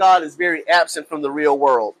says, "Your God is very absent from the real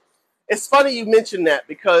world." It's funny you mentioned that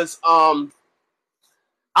because I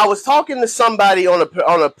was talking to somebody on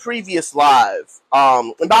a previous live.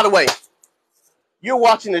 And by the way, you're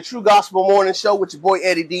watching the True Gospel Morning Show with your boy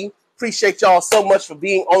Eddie Dee. Appreciate y'all so much for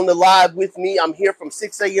being on the live with me. I'm here from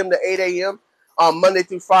 6 a.m. to 8 a.m. Monday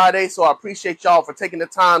through Friday. So I appreciate y'all for taking the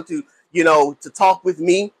time to, you know, to talk with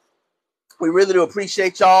me. We really do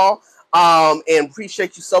appreciate y'all. And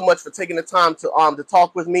appreciate you so much for taking the time to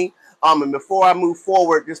talk with me. And before I move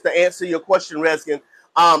forward, just to answer your question, Reskin,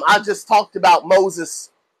 I just talked about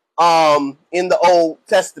Moses in the Old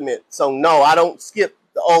Testament. So no, I don't skip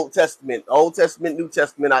the Old Testament. Old Testament, New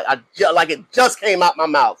Testament, like it just came out my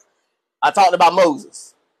mouth. I talked about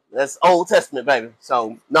Moses. That's Old Testament, baby.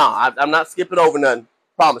 So no, I'm not skipping over nothing.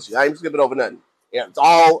 Promise you, I ain't skipping over nothing. Yeah, it's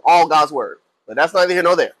all God's word. But that's neither here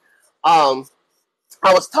nor there. I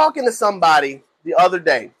was talking to somebody the other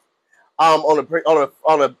day on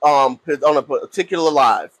a particular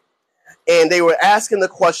live, and they were asking the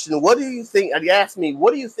question, "What do you think?" He asked me,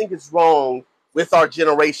 "What do you think is wrong with our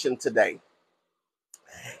generation today?"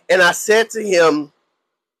 And I said to him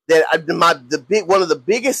that one of the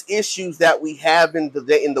biggest issues that we have in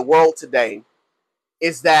the world today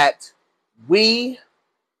is that we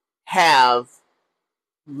have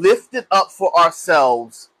lifted up for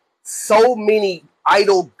ourselves so many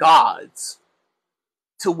idol gods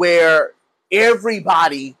to where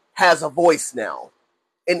everybody has a voice now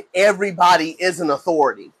and everybody is an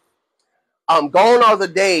authority. Gone are the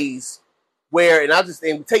days where,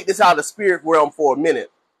 and take this out of the spirit realm for a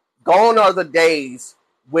minute, gone are the days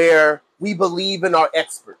where we believe in our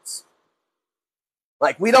experts.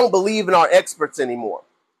 Like, we don't believe in our experts anymore.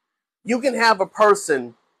 You can have a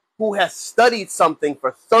person who has studied something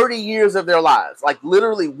for 30 years of their lives, like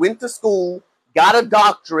literally went to school, got a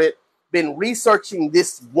doctorate, been researching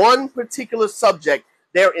this one particular subject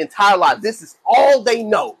their entire life. This is all they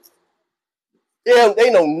know.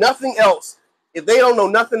 They know nothing else. If they don't know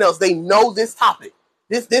nothing else, they know this topic.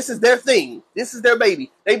 This is their thing. This is their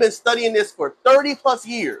baby. They've been studying this for 30 plus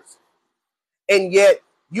years. And yet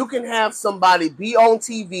you can have somebody be on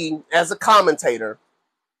TV as a commentator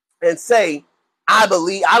and say, I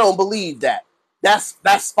don't believe that.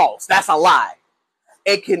 That's false. That's a lie.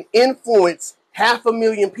 It can influence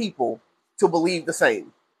 500,000 people to believe the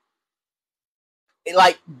same.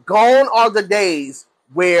 Like, gone are the days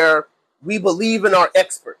where we believe in our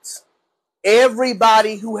experts.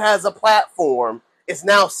 Everybody who has a platform is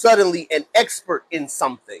now suddenly an expert in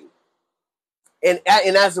something. And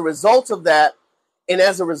as a result of that,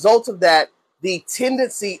 the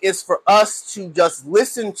tendency is for us to just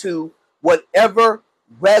listen to whatever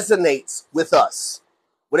resonates with us,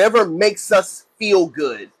 whatever makes us feel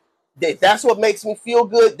good. If that's what makes me feel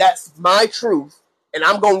good, that's my truth, and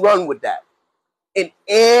I'm going to run with that. And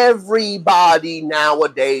everybody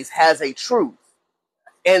nowadays has a truth.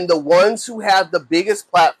 And the ones who have the biggest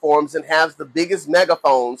platforms and have the biggest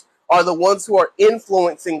megaphones are the ones who are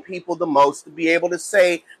influencing people the most to be able to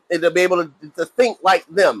say and to be able to think like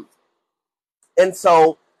them. And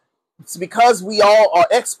so it's because we all are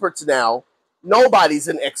experts now, nobody's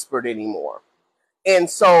an expert anymore. And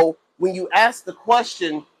so when you ask the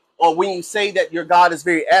question, or when you say that your God is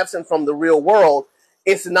very absent from the real world,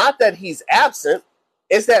 it's not that he's absent,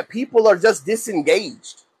 it's that people are just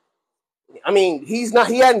disengaged. I mean, he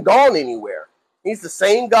hadn't gone anywhere. He's the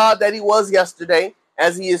same God that he was yesterday,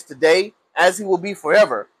 as he is today, as he will be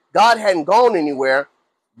forever. God hadn't gone anywhere.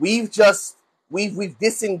 We've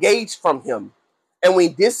disengaged from him. And we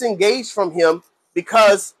disengage from him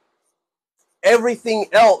because everything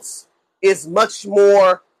else is much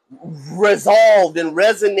more resolved and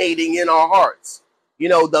resonating in our hearts. You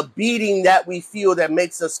know, the beating that we feel that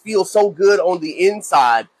makes us feel so good on the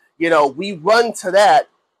inside, you know, we run to that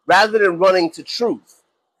rather than running to truth.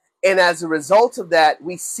 And as a result of that,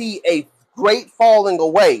 we see a great falling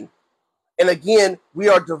away. And again, we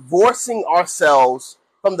are divorcing ourselves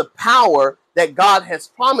from the power that God has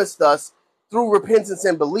promised us through repentance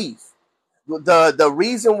and belief. The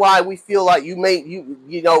reason why we feel like it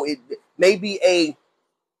may be a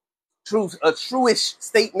truish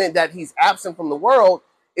statement that he's absent from the world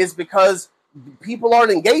is because people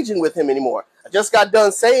aren't engaging with him anymore. I just got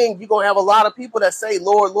done saying you're going to have a lot of people that say,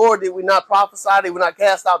 Lord, Lord, did we not prophesy? Did we not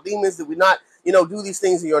cast out demons? Did we not, do these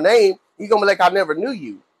things in your name? He's going to be like, I never knew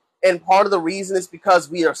you. And part of the reason is because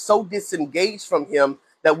we are so disengaged from him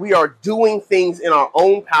that we are doing things in our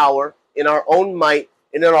own power, in our own might,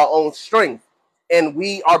 and in our own strength. And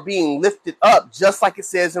we are being lifted up, just like it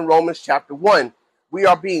says in Romans chapter 1. We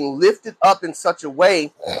are being lifted up in such a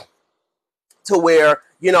way to where,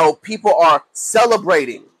 people are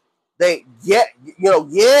celebrating. They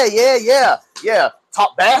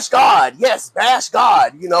bash God. Yes, bash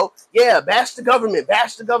God. Bash the government.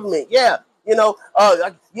 That's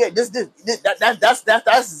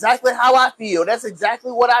exactly how I feel. That's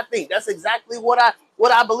exactly what I think. That's exactly what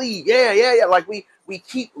I believe. Yeah. Like we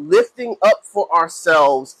keep lifting up for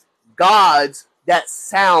ourselves gods that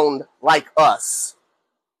sound like us.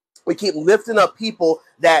 We keep lifting up people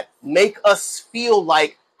that make us feel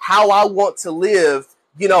like how I want to live.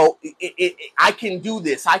 I can do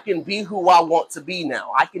this. I can be who I want to be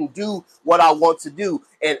now. I can do what I want to do.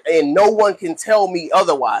 And no one can tell me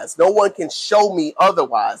otherwise. No one can show me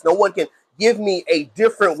otherwise. No one can give me a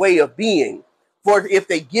different way of being. For if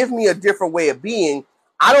they give me a different way of being,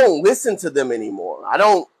 I don't listen to them anymore. I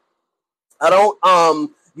don't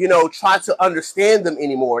try to understand them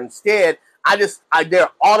anymore. Instead, they're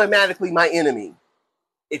automatically my enemy.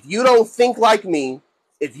 If you don't think like me,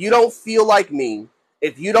 if you don't feel like me,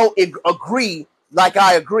 if you don't agree like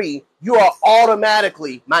I agree, you are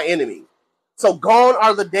automatically my enemy. So gone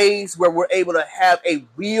are the days where we're able to have a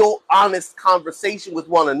real, honest conversation with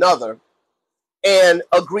one another and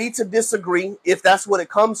agree to disagree if that's what it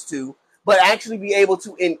comes to, but actually be able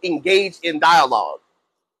to engage in dialogue.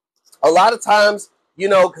 A lot of times,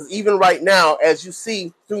 because even right now, as you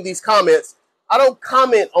see through these comments, I don't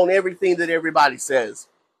comment on everything that everybody says.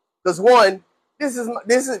 Because one, this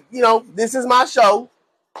is my show,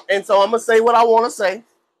 and so I'm gonna say what I want to say.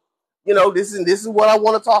 This is what I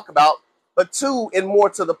want to talk about. But two, and more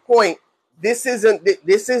to the point, this isn't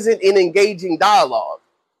an engaging dialogue.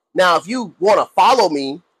 Now, if you want to follow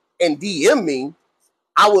me and DM me,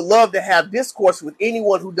 I would love to have discourse with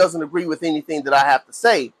anyone who doesn't agree with anything that I have to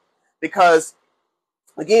say, because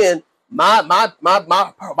again, my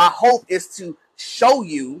hope is to show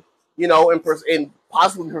you, and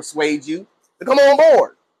possibly persuade you to come on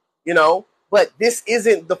board, But this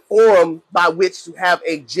isn't the forum by which to have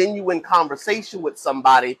a genuine conversation with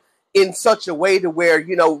somebody in such a way to where,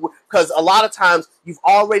 because a lot of times you've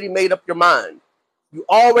already made up your mind. You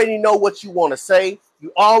already know what you want to say.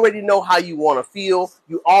 You already know how you want to feel.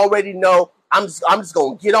 You already know I'm just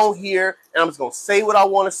gonna get on here and I'm just gonna say what I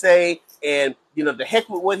want to say, and the heck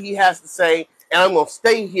with what he has to say, and I'm gonna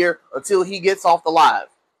stay here until he gets off the live.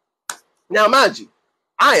 Now, mind you,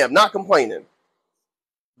 I am not complaining.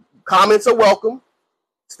 Comments are welcome.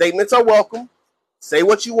 Statements are welcome. Say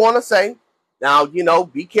what you want to say. Now,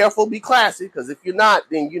 be careful, be classy, because if you're not,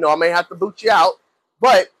 then, I may have to boot you out.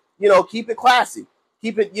 But, keep it classy.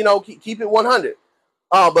 Keep it, keep it 100.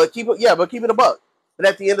 But keep it a buck. But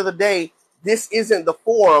at the end of the day, this isn't the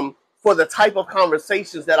forum for the type of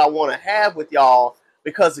conversations that I want to have with y'all.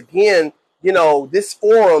 Because again, this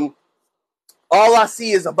forum, all I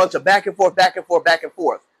see is a bunch of back and forth, back and forth, back and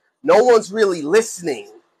forth. No one's really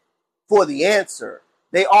listening for the answer.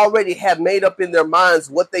 They already have made up in their minds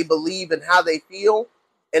what they believe and how they feel.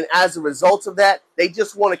 And as a result of that, they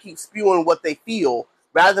just want to keep spewing what they feel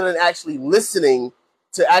rather than actually listening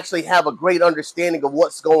to actually have a great understanding of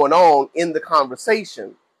what's going on in the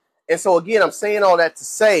conversation. And so again, I'm saying all that to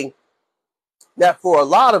say that for a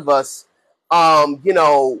lot of us,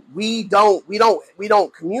 we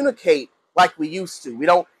don't communicate like we used to. We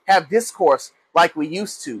don't have discourse like we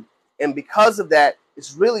used to. And because of that,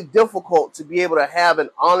 it's really difficult to be able to have an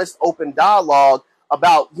honest, open dialogue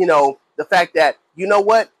about, the fact that,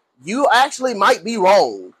 what, you actually might be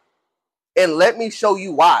wrong. And let me show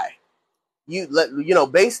you why.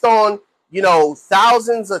 Based on,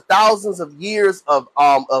 thousands of years of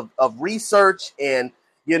research and,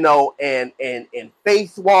 and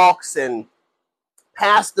faith walks and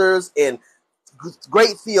pastors and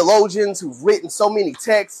great theologians who've written so many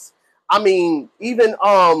texts. I mean, even,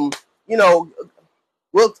 I'll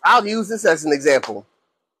use this as an example.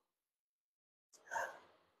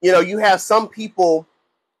 You have some people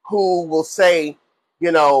who will say,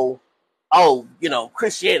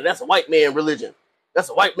 Christianity, that's a white man religion. That's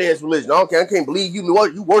a white man's religion. I can't believe you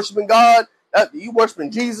worshiping God. You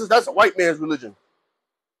worshiping Jesus. That's a white man's religion.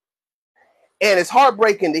 And it's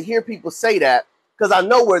heartbreaking to hear people say that because I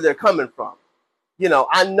know where they're coming from.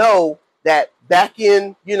 I know that back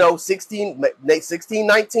in,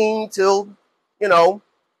 1619 till,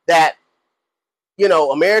 that,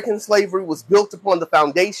 American slavery was built upon the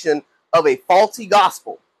foundation of a faulty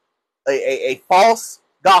gospel, a false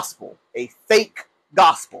gospel, a fake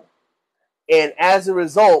gospel. And as a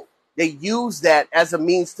result, they use that as a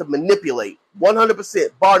means to manipulate 100%,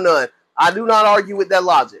 bar none. I do not argue with that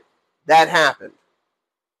logic. That happened.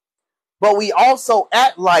 But we also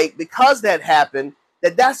act like because that happened,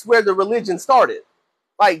 that's where the religion started.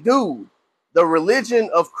 Like, dude, the religion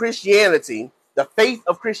of Christianity, the faith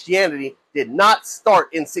of Christianity did not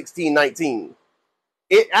start in 1619.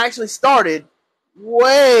 It actually started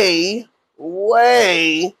way,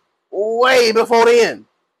 way, way before then.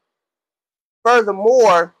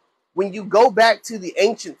 Furthermore, when you go back to the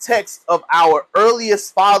ancient text of our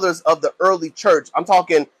earliest fathers of the early church, I'm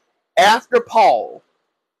talking after Paul,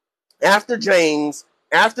 after James,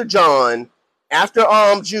 after John, after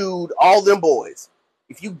Jude, all them boys.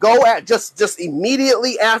 If you go at just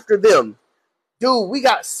immediately after them, dude, we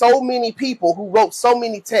got so many people who wrote so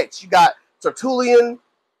many texts. You got Tertullian,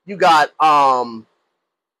 you got was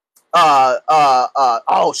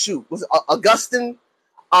it Augustine?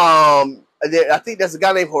 I think there's a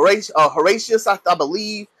guy named Horatius, I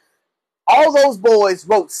believe. All those boys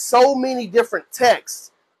wrote so many different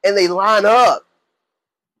texts, and they line up.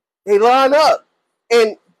 They line up,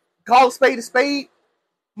 and call a spade.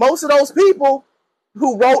 Most of those people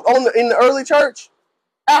who wrote in the early church,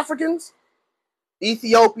 Africans,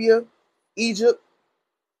 Ethiopia, Egypt.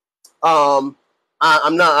 Don't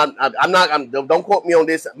quote me on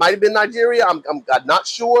this. It might have been Nigeria. I'm not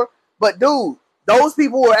sure, but dude, those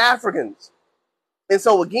people were Africans. And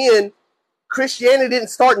so again, Christianity didn't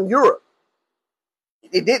start in Europe.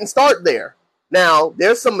 It didn't start there. Now,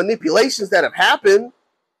 there's some manipulations that have happened,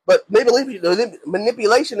 but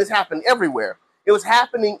manipulation has happened everywhere. It was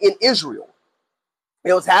happening in Israel.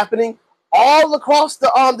 It was happening all across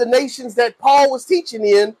the nations that Paul was teaching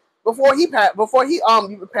in before he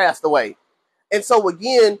passed away. And so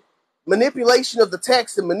again, manipulation of the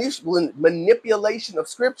text and manipulation of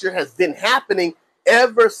scripture has been happening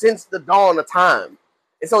ever since the dawn of time.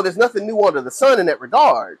 And so there's nothing new under the sun in that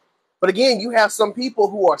regard. But again, you have some people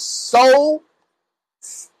who are so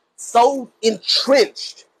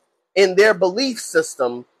entrenched in their belief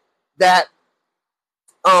system that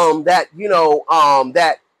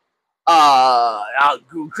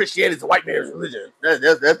Christianity is a white man's religion.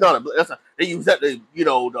 They use that to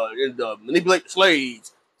manipulate the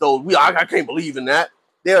slaves. So I can't believe in that.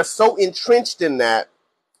 They are so entrenched in that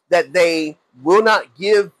they will not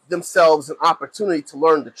give themselves an opportunity to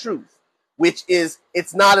learn the truth, which is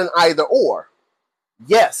it's not an either or.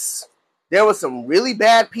 Yes, There were some really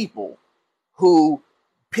bad people who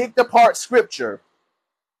picked apart scripture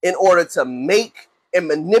in order to make and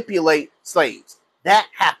manipulate slaves. That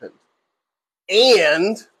happened.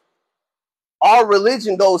 And our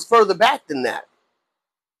religion goes further back than that.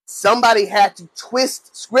 Somebody had to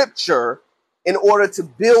twist scripture in order to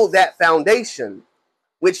build that foundation,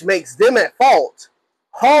 which makes them at fault.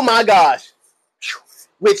 Oh my gosh.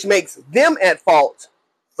 Which makes them at fault,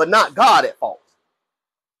 but not God at fault.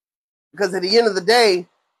 Because at the end of the day,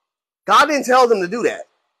 God didn't tell them to do that.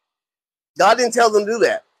 God didn't tell them to do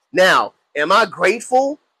that. Now, am I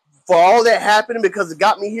grateful for all that happened because it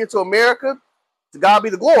got me here to America? To God be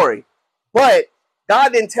the glory. But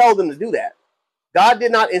God didn't tell them to do that. God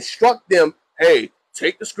did not instruct them, hey,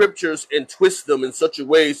 take the scriptures and twist them in such a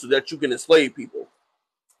way so that you can enslave people.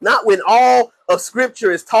 Not when all of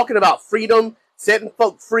scripture is talking about freedom, setting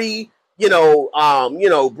folk free,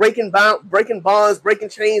 breaking bonds, breaking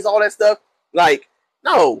chains, all that stuff. Like,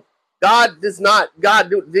 no, God did not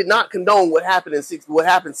condone what happened in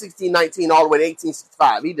 1619 all the way to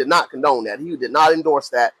 1865. He did not condone that. He did not endorse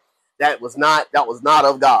that. That was not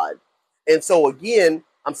of God. And so again,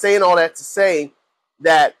 I'm saying all that to say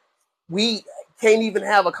that we can't even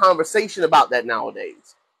have a conversation about that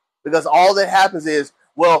nowadays, because all that happens is,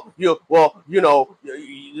 you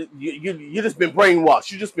just been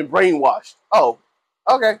brainwashed. You just been brainwashed. Oh,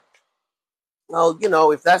 okay. Well,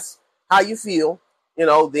 if that's how you feel, then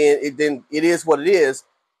it is what it is.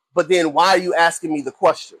 But then why are you asking me the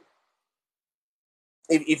question?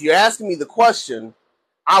 If you're asking me the question,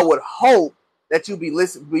 I would hope that you be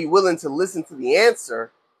willing to listen to the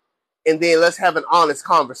answer, and then let's have an honest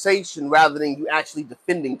conversation rather than you actually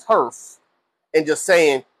defending turf and just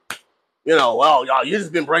saying, well, y'all, you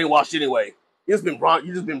just been brainwashed anyway. You just been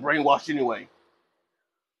brainwashed anyway.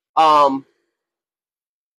 So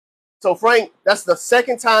Frank, that's the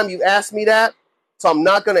second time you asked me that. So I'm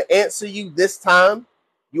not going to answer you this time.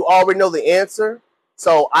 You already know the answer.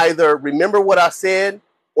 So either remember what I said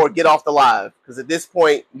or get off the live, because at this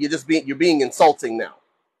point you're being insulting now.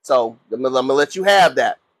 So I'm gonna let you have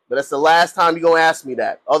that. But that's the last time you're gonna ask me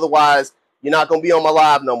that. Otherwise, you're not gonna be on my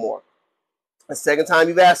live no more. The second time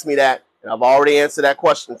you've asked me that, and I've already answered that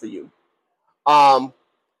question for you. So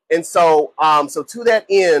to that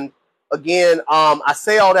end, again, I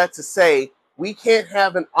say all that to say we can't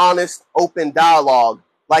have an honest, open dialogue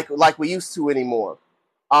like we used to anymore.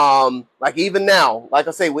 Like even now, like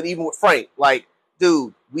I say, even with Frank, like,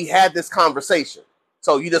 dude, we had this conversation.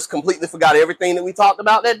 So you just completely forgot everything that we talked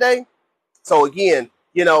about that day. So again,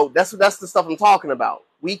 that's the stuff I'm talking about.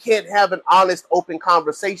 We can't have an honest, open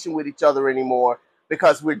conversation with each other anymore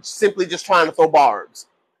because we're simply just trying to throw barbs,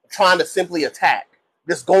 trying to simply attack,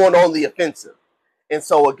 just going on the offensive. And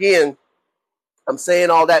so again, I'm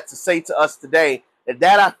saying all that to say to us today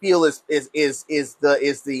that I feel is the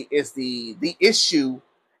issue,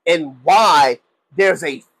 and why there's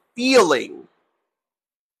a feeling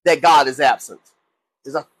that God is absent.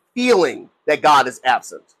 There's a feeling that God is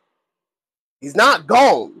absent. He's not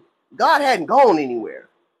gone. God hadn't gone anywhere.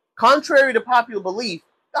 Contrary to popular belief,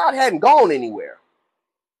 God hadn't gone anywhere.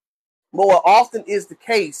 But what often is the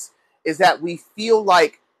case is that we feel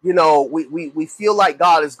like, we feel like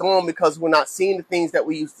God is gone because we're not seeing the things that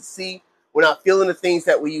we used to see. We're not feeling the things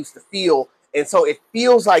that we used to feel. And so it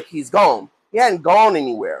feels like he's gone. He hadn't gone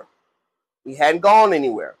anywhere. He hadn't gone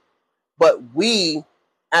anywhere. But we,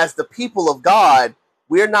 as the people of God,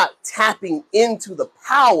 we're not tapping into the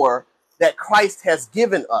power that Christ has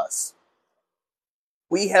given us.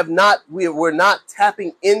 We're not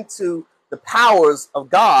tapping into the powers of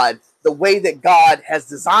God the way that God has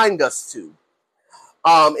designed us to.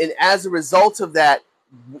 And as a result of that,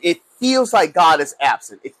 it feels like God is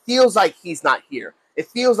absent. It feels like he's not here. It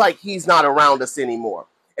feels like he's not around us anymore.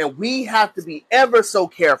 And we have to be ever so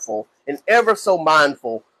careful and ever so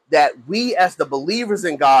mindful that we, as the believers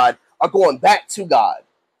in God, are going back to God.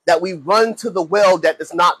 That we run to the well that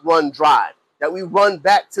does not run dry. That we run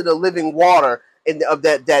back to the living water and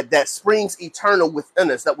that springs eternal within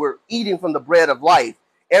us. That we're eating from the bread of life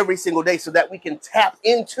every single day so that we can tap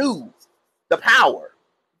into the power.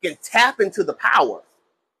 We can tap into the power.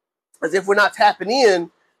 As if we're not tapping in,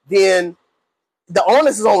 then the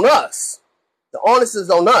onus is on us. The onus is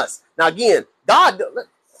on us. Now again, God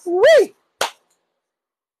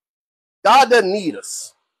doesn't need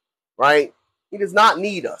us, right? He does not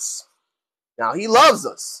need us. Now, he loves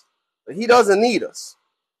us, but he doesn't need us.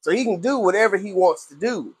 So he can do whatever he wants to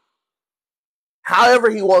do, however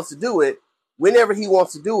he wants to do it, whenever he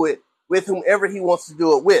wants to do it, with whomever he wants to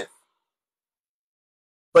do it with.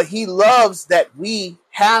 But he loves that he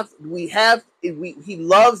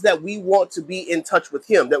loves that we want to be in touch with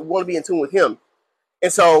him, that we want to be in tune with him.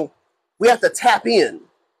 And so we have to tap in.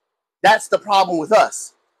 That's the problem with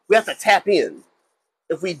us. We have to tap in.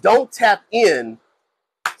 If we don't tap in,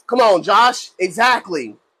 come on, Josh,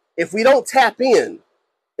 exactly. If we don't tap in,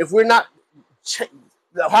 if we're not,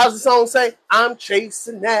 how's the song say? I'm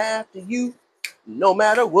chasing after you, no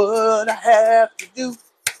matter what I have to do,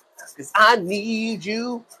 because I need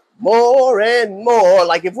you more and more.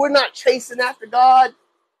 Like, if we're not chasing after God,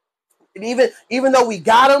 and even though we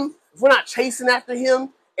got him, if we're not chasing after him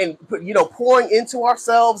and pouring into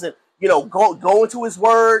ourselves and going to his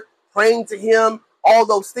word, praying to him, all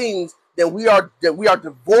those things, then we are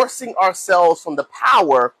divorcing ourselves from the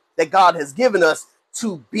power that God has given us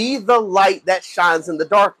to be the light that shines in the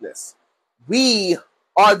darkness. We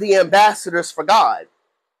are the ambassadors for God.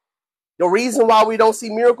 The reason why we don't see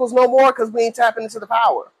miracles no more, because we ain't tapping into the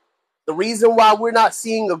power. The reason why we're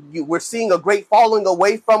seeing a great falling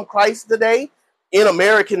away from Christ today in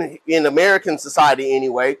American society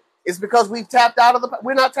anyway, is because we're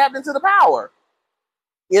not tapped into the power.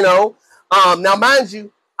 Now mind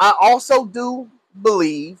you, I also do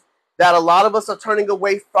believe that a lot of us are turning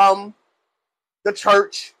away from the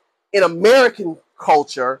church in American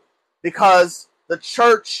culture because the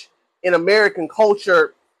church in American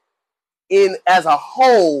culture as a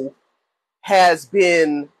whole has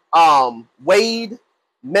been weighed,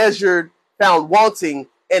 measured, found wanting,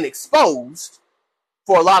 and exposed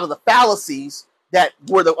for a lot of the fallacies that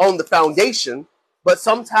were on the foundation. But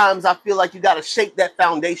sometimes I feel like you got to shake that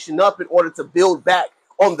foundation up in order to build back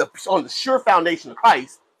on the sure foundation of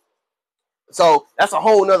Christ. So that's a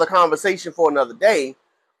whole nother conversation for another day.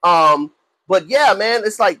 But yeah, man,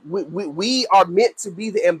 it's like we are meant to be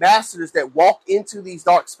the ambassadors that walk into these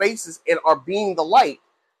dark spaces and are being the light.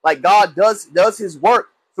 Like God does his work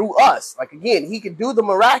through us. Like, again, he can do the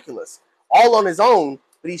miraculous all on his own,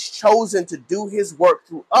 but he's chosen to do his work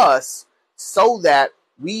through us so that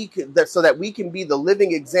we can be the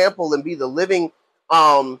living example and be the living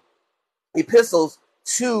epistles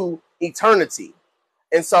to eternity.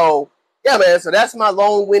 And so, yeah, man, so that's my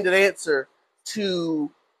long-winded answer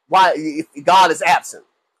to why if God is absent.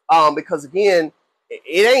 Because again,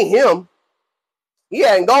 it ain't him. He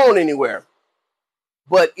ain't gone anywhere.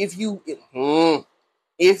 But if you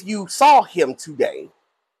saw him today,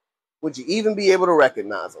 would you even be able to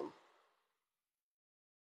recognize him?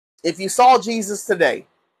 If you saw Jesus today,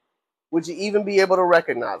 would you even be able to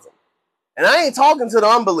recognize him? And I ain't talking to the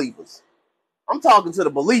unbelievers. I'm talking to the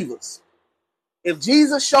believers. If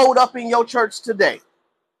Jesus showed up in your church today,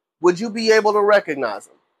 would you be able to recognize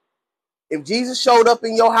him? If Jesus showed up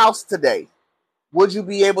in your house today, would you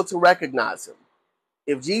be able to recognize him?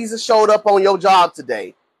 If Jesus showed up on your job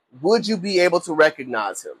today, would you be able to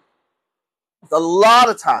recognize him? A lot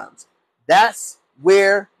of times, that's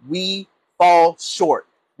where we fall short,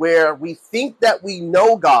 where we think that we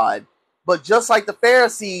know God, but just like the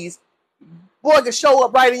Pharisees, boy, can show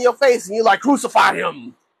up right in your face and you're like, crucify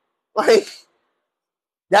him. Like,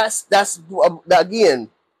 that's again,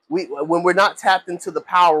 when we're not tapped into the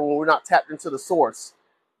power, when we're not tapped into the source,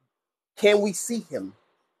 can we see him?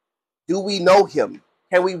 Do we know him?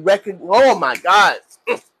 Can we recognize? Oh my God!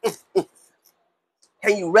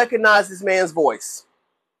 Can you recognize this man's voice?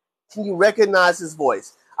 Can you recognize his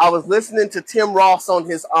voice? I was listening to Tim Ross on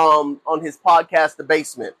his podcast, The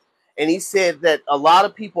Basement, and he said that a lot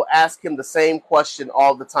of people ask him the same question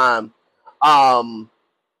all the time. How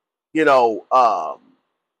do you know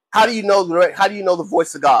the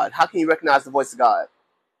voice of God? How can you recognize the voice of God?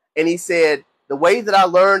 And he said, the way that I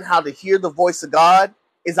learned how to hear the voice of God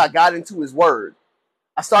is I got into his word.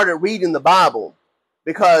 I started reading the Bible,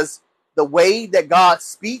 because the way that God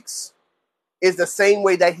speaks is the same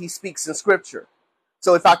way that he speaks in Scripture.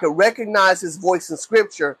 So if I could recognize his voice in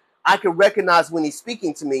Scripture, I could recognize when he's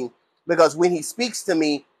speaking to me, because when he speaks to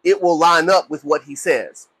me, it will line up with what he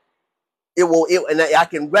says. And I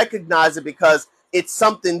can recognize it because it's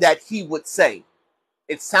something that he would say.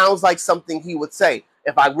 It sounds like something he would say.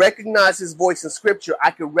 If I recognize his voice in Scripture, I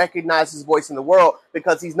can recognize his voice in the world,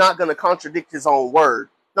 because he's not going to contradict his own word,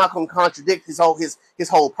 not going to contradict his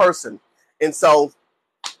whole person. And so,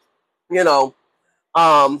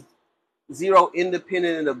 zero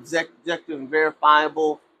independent and objective and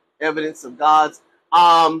verifiable evidence of God's.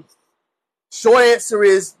 Short answer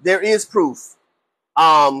is there is proof.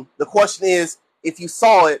 The question is, if you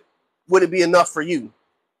saw it, would it be enough for you?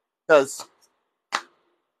 Because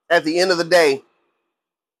at the end of the day,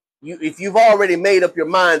 if you've already made up your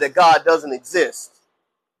mind that God doesn't exist,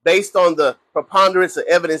 based on the preponderance of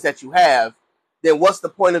evidence that you have, then what's the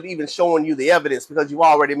point of even showing you the evidence, because you've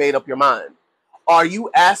already made up your mind? Are you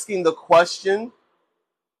asking the question?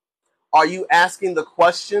 Are you asking the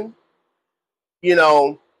question? You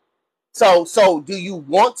know, so do you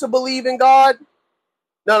want to believe in God?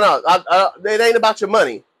 No, it ain't about your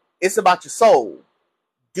money. It's about your soul.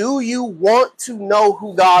 Do you want to know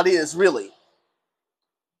who God is really?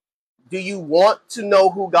 Do you want to know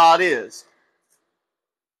who God is?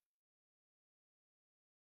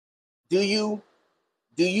 Do you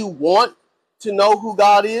want to know who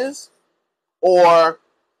God is? Or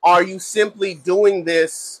are you simply doing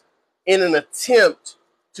this in an attempt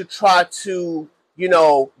to try to,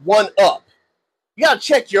 one up? You got to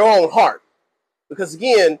check your own heart, because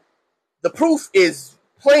again, the proof is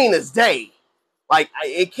plain as day. Like,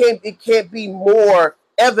 it can't be more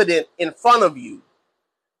evident in front of you,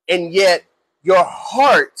 and yet your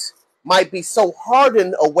heart might be so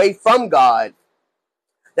hardened away from God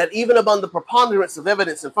that even among the preponderance of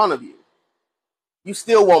evidence in front of you, you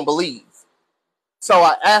still won't believe. So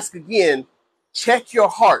I ask again, check your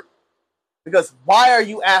heart, because why are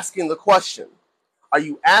you asking the question? Are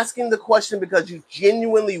you asking the question because you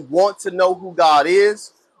genuinely want to know who God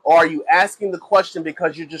is, or are you asking the question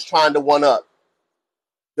because you're just trying to one up?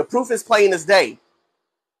 The proof is plain as day.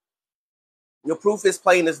 Your proof is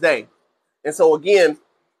plain as day. And so again,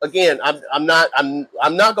 I'm not going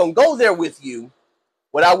to go there with you.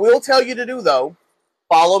 What I will tell you to do, though,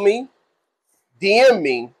 follow me, DM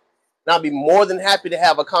me, and I'll be more than happy to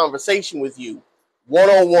have a conversation with you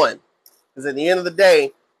one-on-one. Because at the end of the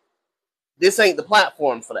day, this ain't the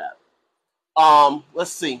platform for that.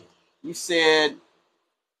 Let's see. You said,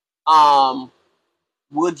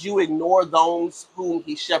 would you ignore those whom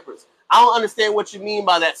he shepherds? I don't understand what you mean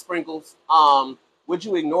by that, Sprinkles. Would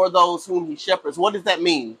you ignore those whom he shepherds? What does that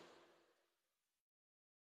mean?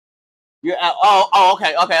 Okay.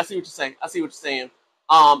 I see what you're saying.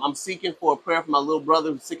 I'm seeking for a prayer for my little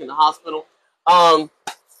brother who's sick in the hospital.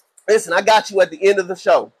 Listen, I got you at the end of the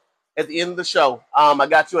show. I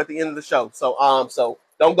got you at the end of the show. So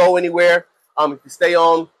don't go anywhere. If you stay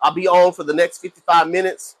on, I'll be on for the next 55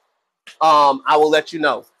 minutes. I will let you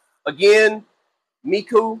know. Again,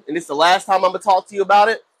 Miku, and it's the last time I'm gonna talk to you about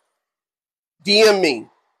it. DM me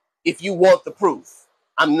if you want the proof.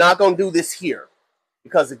 I'm not gonna do this here,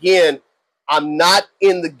 because again, I'm not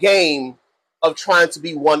in the game of trying to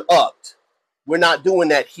be one-upped. We're not doing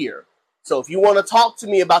that here. So if you want to talk to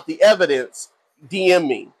me about the evidence, DM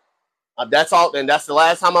me. That's all, and that's the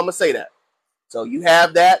last time I'm gonna say that. So you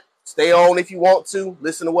have that. Stay on if you want to.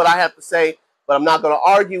 Listen to what I have to say, but I'm not gonna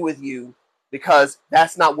argue with you, because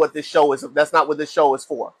that's not what this show is. That's not what this show is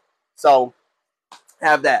for. So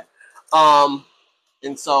have that.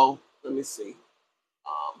 And so let me see.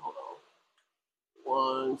 Hold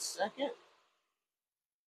on 1 second.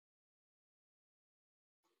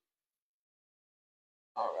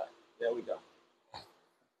 All right, there we go.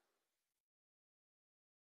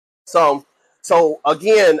 So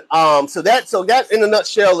again, so that in a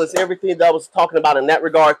nutshell is everything that I was talking about in that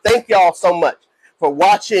regard. Thank y'all so much for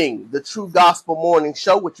watching the True Gospel Morning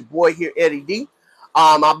Show with your boy here, Eddie Dee.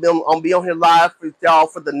 I'll be on here live with y'all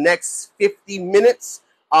for the next 50 minutes.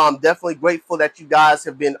 Definitely grateful that you guys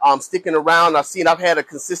have been sticking around. I've had a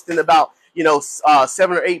consistent about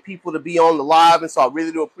 7 or 8 people to be on the live, and so I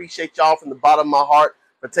really do appreciate y'all from the bottom of my heart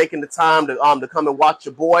for taking the time to come and watch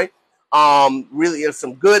your boy. Really is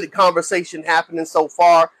some good conversation happening so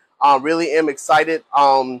far. Really am excited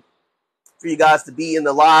for you guys to be in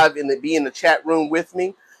the live and be in the chat room with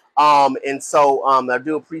me. And so I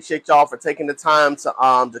do appreciate y'all for taking the time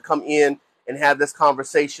to come in and have this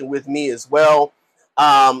conversation with me as well.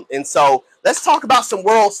 And so let's talk about some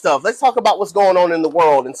world stuff. Let's talk about what's going on in the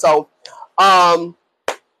world. And so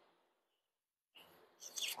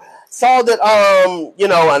saw that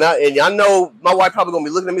and I know my wife probably gonna be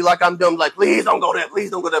looking at me like I'm dumb, like please don't go there,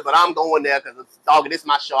 but I'm going there because dog, it's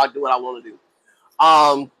my show. I do what I want to do.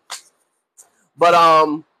 But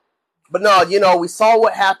no, we saw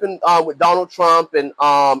what happened with Donald Trump and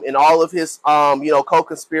all of his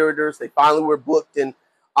co-conspirators. They finally were booked and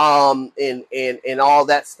all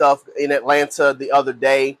that stuff in Atlanta the other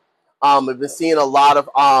day. We've been seeing a lot of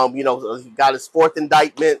he got his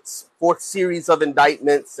fourth series of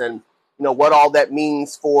indictments, and what all that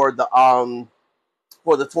means for the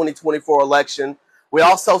 2024 election. We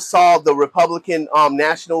also saw the Republican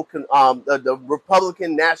national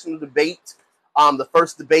debate, the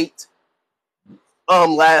first debate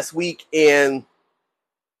last week, and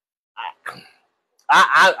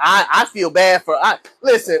I feel bad for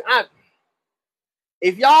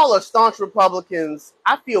if y'all are staunch Republicans,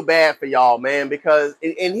 I feel bad for y'all, man, because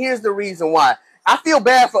and here's the reason why. I feel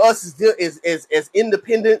bad for us as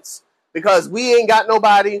independents because we ain't got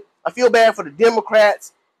nobody. I feel bad for the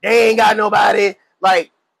Democrats. They ain't got nobody.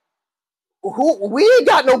 Like, who we ain't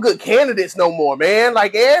got no good candidates no more, man.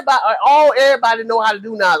 Like everybody know how to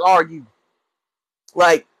do now is argue.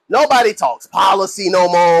 Like nobody talks policy no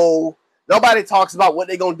more. Nobody talks about what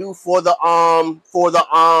they're gonna do for the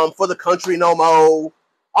country no more.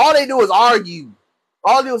 All they do is argue.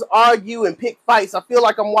 All they do is argue and pick fights. I feel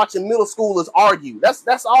like I'm watching middle schoolers argue.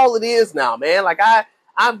 That's all it is now, man. Like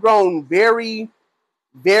I've grown very,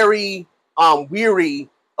 very weary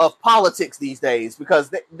of politics these days because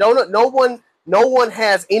no one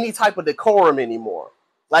has any type of decorum anymore.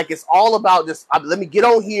 Like it's all about just let me get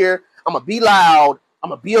on here. I'm gonna be loud. I'm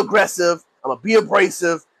gonna be aggressive. I'm gonna be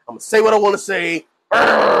abrasive. I'm gonna say what I want to say.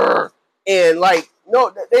 And like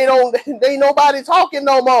no, they don't. They ain't nobody talking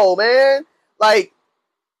no more, man. Like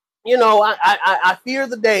I fear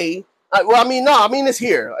the day. Well, I mean, no, I mean it's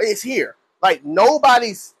here. It's here. Like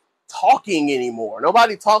nobody's talking anymore.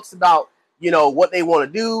 Nobody talks about what they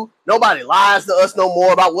want to do. Nobody lies to us no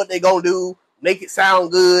more about what they gonna do. Make it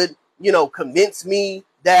sound good. Convince me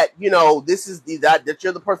that this is that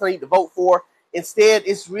you're the person I need to vote for. Instead,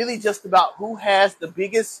 it's really just about who has the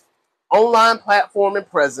biggest online platform and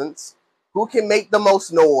presence, who can make the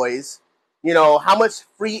most noise, how much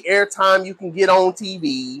free airtime you can get on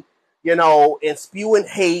TV, and spewing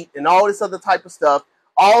hate and all this other type of stuff,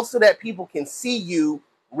 all so that people can see you,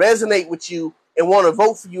 resonate with you, and want to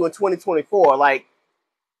vote for you in 2024. Like,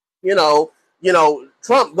 Trump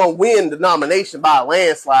gonna win the nomination by a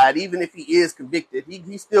landslide, even if he is convicted.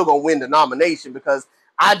 He's still gonna win the nomination because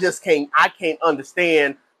I can't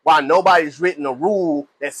understand why nobody's written a rule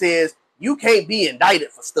that says you can't be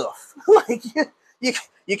indicted for stuff. Like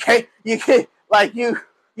you can't like you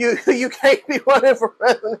can't be running for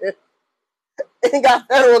president and got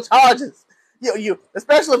federal charges. You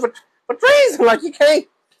especially for treason. Like you can't.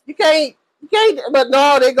 But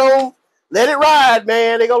no, they gonna let it ride,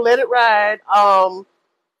 man. They gonna let it ride.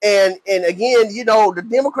 And again, the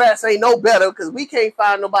Democrats ain't no better because we can't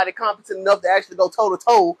find nobody competent enough to actually go toe to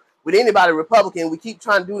toe with anybody Republican. We keep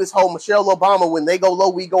trying to do this whole Michelle Obama when they go low,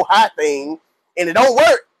 we go high thing, and it don't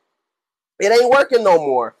work. It ain't working no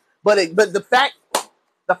more. But the fact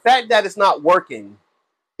that it's not working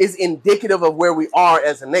is indicative of where we are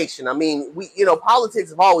as a nation. I mean, politics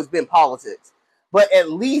have always been politics, but at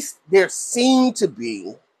least there seemed to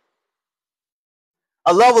be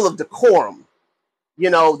a level of decorum,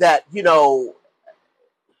 that you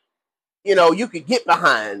could get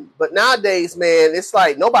behind. But nowadays, man, it's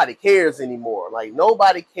like nobody cares anymore. Like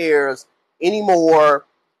nobody cares anymore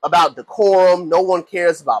about decorum. No one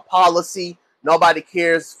cares about policy. Nobody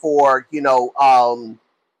cares for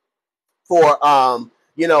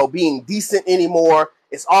being decent anymore.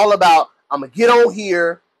 It's all about I'm gonna get on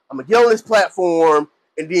here, I'm gonna get on this platform,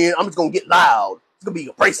 and then I'm just gonna get loud. It's gonna be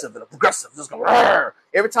abrasive and progressive. Just go Rrr.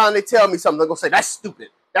 Every time they tell me something, they're gonna say that's stupid,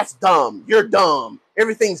 that's dumb, you're dumb,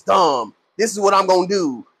 everything's dumb. This is what I'm gonna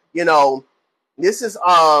do. This is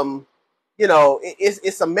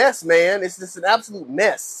it's a mess, man. It's just an absolute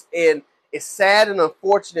mess, and it's sad and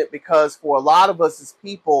unfortunate because for a lot of us as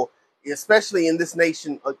people, especially in this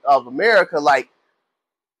nation of America, like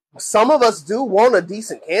some of us do want a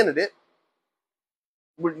decent candidate.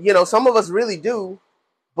 Some of us really do,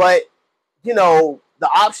 but the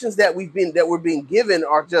options that we're being given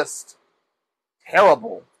are just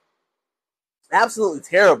terrible, absolutely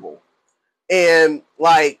terrible, and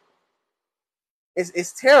like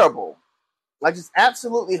it's terrible, like just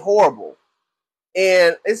absolutely horrible,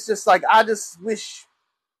 and it's just like I just wish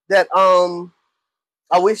that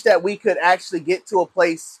I wish that we could actually get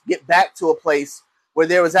back to a place where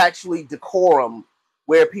there was actually decorum,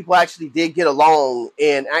 where people actually did get along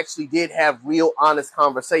and actually did have real honest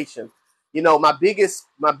conversation. My biggest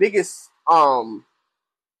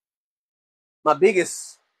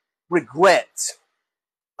regret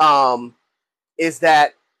is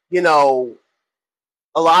that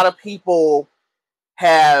a lot of people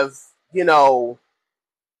have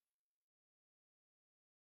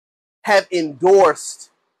have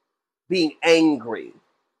endorsed being angry.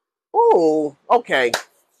 Oh, okay.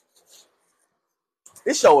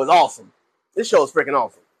 This show is awesome. This show is freaking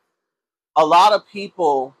awesome. A lot of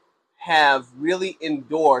people have really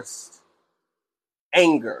endorsed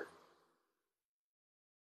anger.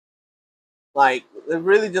 Like, they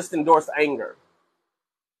really just endorsed anger.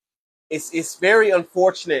 It's very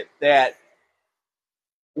unfortunate that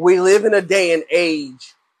we live in a day and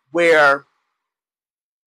age where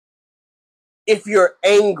if you're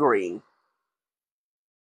angry,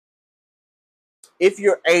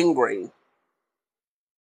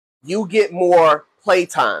 you get more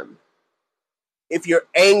playtime. If you're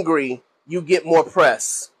angry, you get more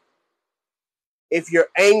press. If you're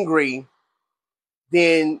angry,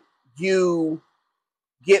 then you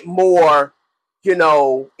get more,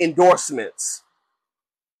 endorsements.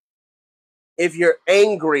 If you're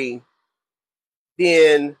angry,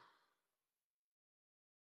 then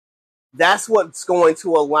that's what's going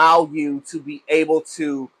to allow you to be able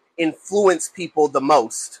to influence people the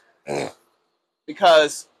most.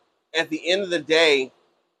 Because at the end of the day,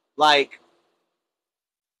 like,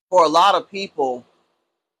 for a lot of people,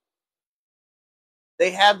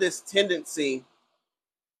 they have this tendency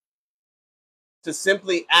to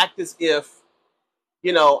simply act as if,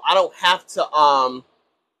 I don't have to I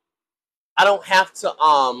don't have to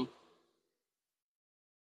I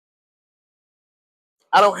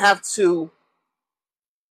don't have to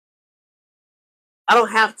I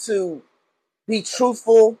don't have to be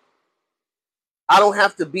truthful. I don't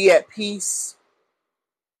have to be at peace.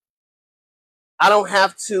 I don't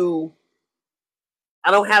have to I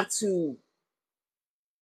don't have to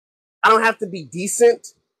I don't have to be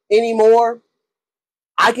decent anymore.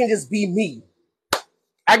 I can just be me.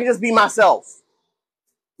 I can just be myself.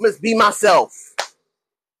 Just be myself.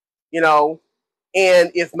 And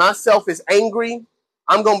if myself is angry,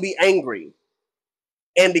 I'm going to be angry.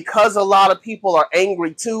 And because a lot of people are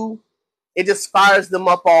angry too, it just fires them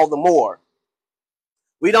up all the more.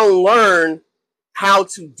 We don't learn how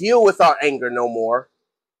to deal with our anger no more.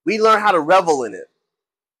 We learn how to revel in it.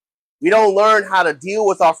 We don't learn how to deal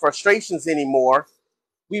with our frustrations anymore.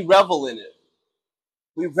 We revel in it.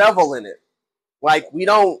 We revel in it. Like,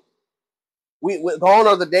 gone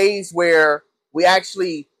are the days where we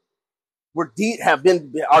actually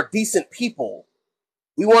are decent people.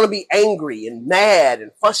 We want to be angry and mad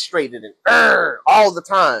and frustrated and all the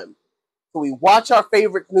time. So we watch our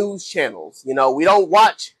favorite news channels. We don't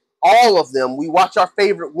watch all of them. We watch our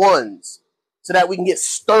favorite ones so that we can get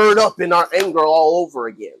stirred up in our anger all over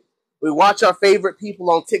again. We watch our favorite people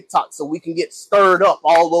on TikTok so we can get stirred up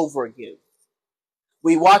all over again.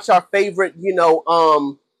 We watch our favorite, we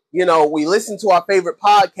listen to our favorite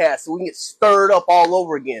podcasts so we can get stirred up all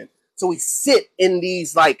over again. So we sit in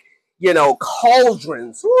these, like,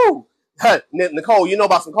 cauldrons. Woo! Nicole, you know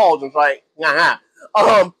about some cauldrons, right?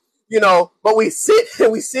 But we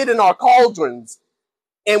sit in our cauldrons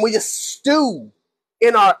and we just stew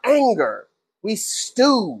in our anger. We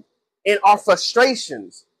stew in our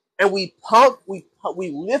frustrations, and we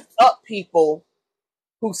lift up people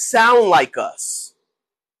who sound like us,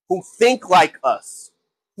 who think like us,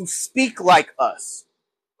 who speak like us,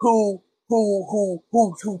 who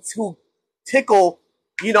tickle,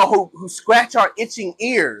 who scratch our itching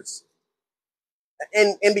ears.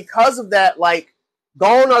 And because of that, like,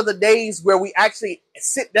 gone are the days where we actually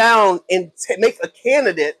sit down and make a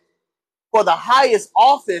candidate for the highest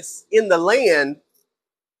office in the land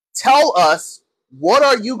tell us, what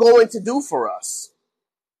are you going to do for us?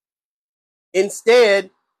 Instead,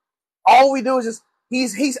 all we do is just,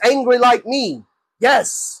 he's angry like me.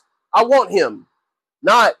 Yes, I want him.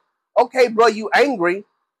 Not, okay, bro, you angry.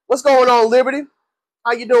 What's going on, Liberty?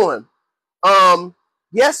 How you doing?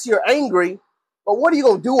 Yes, you're angry, but what are you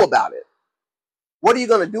going to do about it? What are you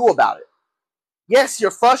going to do about it? Yes,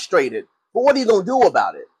 you're frustrated, but what are you going to do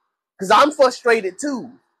about it? Because I'm frustrated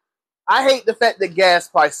too. I hate the fact that gas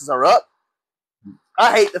prices are up.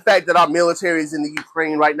 I hate the fact that our military is in the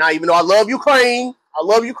Ukraine right now, even though I love Ukraine. I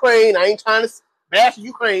love Ukraine. I ain't trying to bash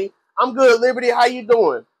Ukraine. I'm good, Liberty. How you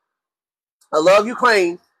doing? I love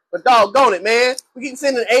Ukraine. But doggone it, man. We keep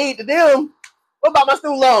sending aid to them. What about my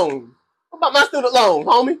student loan? What about my student loan,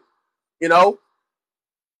 homie? You know?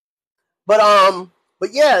 But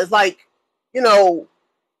yeah, it's like,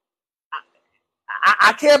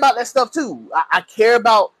 I care about that stuff too. I care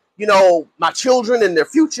about, my children and their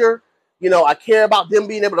future. I care about them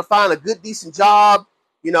being able to find a good, decent job.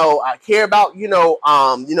 I care about,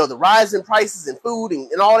 the rise in prices in food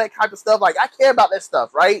and all that type of stuff. Like, I care about that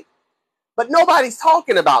stuff, right? But nobody's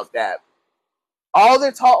talking about that. All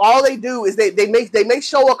they do is they may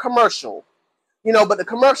show a commercial, but the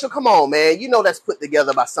commercial, come on, man, that's put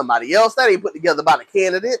together by somebody else. That ain't put together by the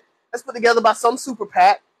candidate. That's put together by some super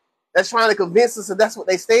PAC that's trying to convince us that that's what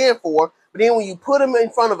they stand for. But then when you put them in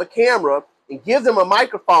front of a camera and give them a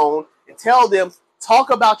microphone and tell them, talk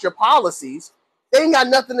about your policies, they ain't got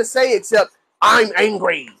nothing to say except, I'm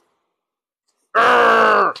angry.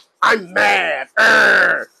 I'm mad.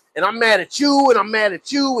 And I'm mad at you, and I'm mad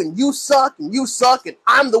at you, and you suck, and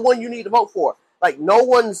I'm the one you need to vote for. Like, no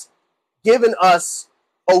one's given us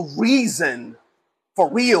a reason for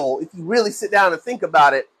real, if you really sit down and think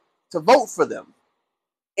about it, to vote for them.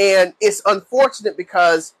 And it's unfortunate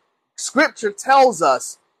because Scripture tells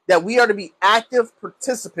us that we are to be active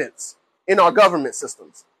participants in our government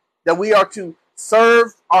systems, that we are to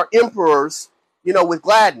serve our emperors, with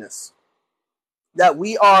gladness, that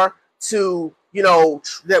we are to,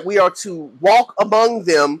 that we are to walk among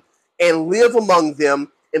them and live among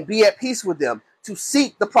them and be at peace with them, to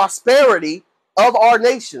seek the prosperity of our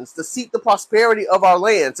nations, to seek the prosperity of our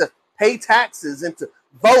land, to pay taxes and to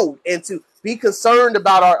vote and to be concerned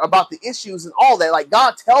about the issues and all that. Like,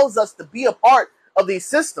 God tells us to be a part of these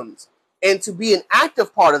systems and to be an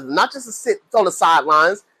active part of them, not just to sit on the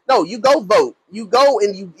sidelines. No, you go vote. You go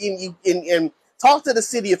and you talk to the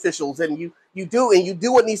city officials, and you do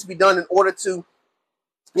what needs to be done in order to,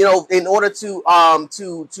 to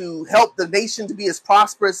help the nation to be as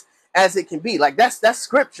prosperous as it can be. Like, that's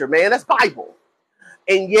scripture, man. That's Bible.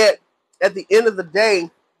 And yet, at the end of the day,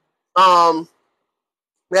 he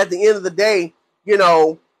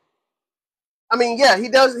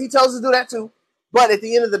tells us to do that too. But at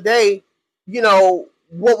the end of the day,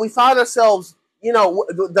 what we find ourselves,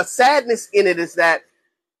 the sadness in it is that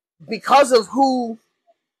because of who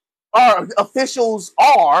our officials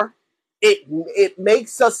are, it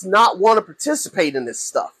makes us not want to participate in this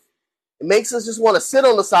stuff. It makes us just want to sit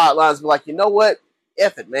on the sidelines and be like, you know what?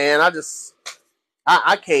 F it, man.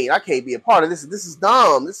 I can't be a part of this. This is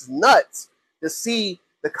dumb. This is nuts. To see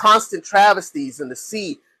the constant travesties and to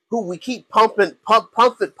see who we keep pumping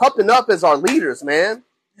up as our leaders, man.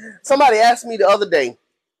 Somebody asked me the other day,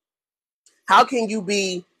 how can you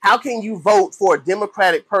vote for a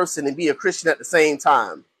Democratic person and be a Christian at the same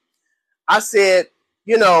time? I said,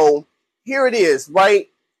 here it is, right?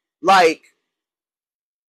 Like,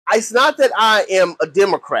 it's not that I am a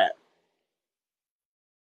Democrat,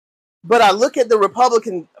 but I look at the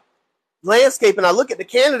Republican landscape and I look at the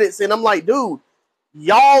candidates and I'm like, dude,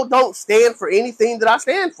 y'all don't stand for anything that I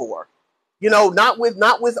stand for. Not with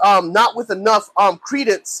enough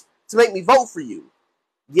credence to make me vote for you.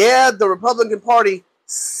 Yeah, the Republican Party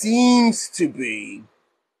seems to be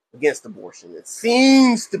against abortion. It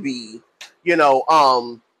seems to be,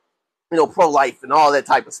 pro-life and all that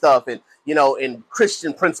type of stuff, and and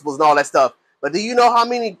Christian principles and all that stuff. But do you know how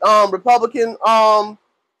many Republican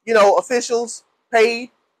officials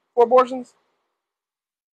paid for abortions?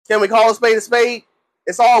 Can we call a spade a spade?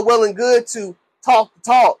 It's all well and good to talk the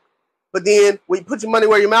talk, but then when you put your money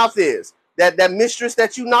where your mouth is, that mistress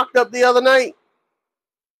that you knocked up the other night.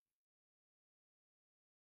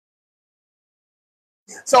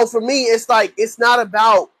 So for me, it's like, it's not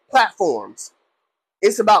about platforms.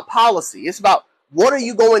 It's about policy. It's about, what are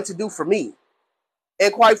you going to do for me?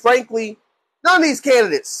 And quite frankly, none of these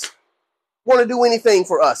candidates want to do anything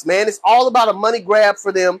for us, man. It's all about a money grab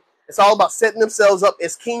for them. It's all about setting themselves up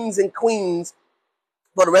as kings and queens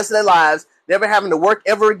for the rest of their lives, never having to work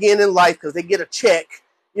ever again in life because they get a check,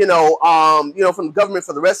 from the government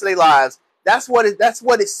for the rest of their lives. That's what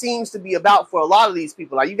it seems to be about for a lot of these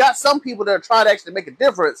people. Like, you got some people that are trying to actually make a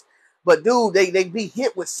difference, but dude, they be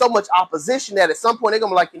hit with so much opposition that at some point they're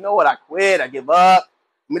gonna be like, you know what, I quit, I give up.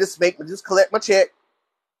 Let me just collect my check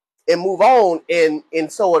and move on.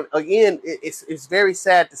 And so again, it's very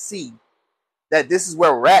sad to see that this is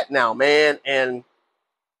where we're at now, man. And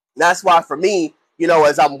that's why for me,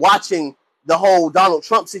 as I'm watching the whole Donald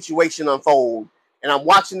Trump situation unfold, and I'm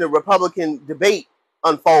watching the Republican debate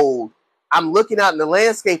unfold, I'm looking out in the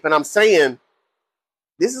landscape and I'm saying,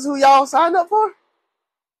 this is who y'all signed up for?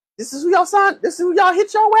 This is who y'all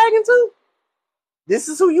hit your wagon to? This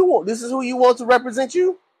is who you want. This is who you want to represent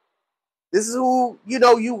you? This is who, you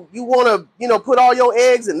want to, put all your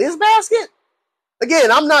eggs in this basket?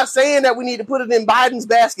 Again, I'm not saying that we need to put it in Biden's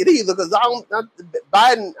basket either, because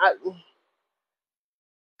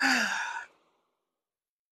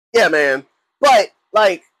yeah, man. But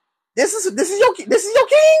like, this is your king. Is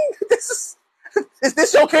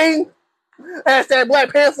this your king? Hashtag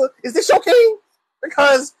Black Panther. Is this your king?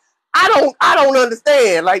 Because I don't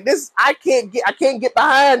understand. Like, this, I can't get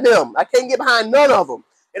behind them. I can't get behind none of them.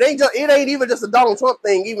 It ain't even just a Donald Trump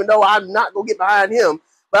thing, even though I'm not gonna get behind him.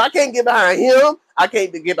 But I can't get behind him. I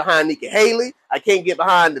can't get behind Nikki Haley. I can't get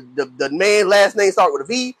behind the man last name start with a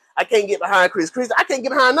V. I can't get behind Chris. I can't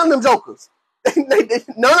get behind none of them jokers.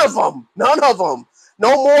 None of them.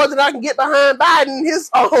 No more than I can get behind Biden.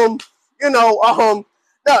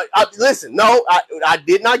 Listen. No, I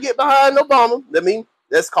did not get behind Obama.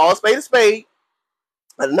 Let's call a spade a spade.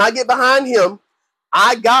 I did not get behind him.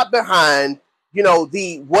 I got behind,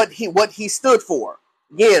 what he stood for.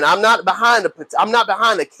 Again, I'm not behind a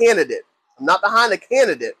candidate. I'm not behind a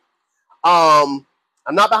candidate.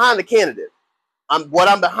 What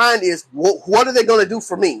I'm behind is, what are they going to do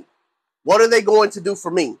for me? What are they going to do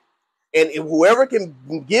for me? And if whoever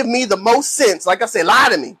can give me the most sense, like I said, lie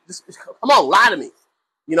to me. Just come on, lie to me.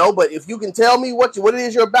 But if you can tell me what it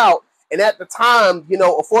is you're about, and at the time,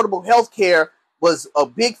 affordable health care was a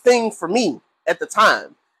big thing for me at the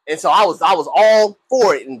time. And so I was all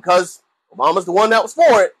for it. And because Obama's the one that was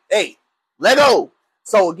for it, hey, let go.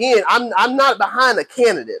 So again, I'm not behind a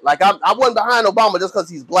candidate. Like I wasn't behind Obama just because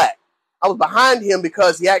he's black. I was behind him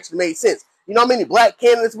because he actually made sense. You know how many black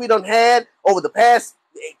candidates we done had over the past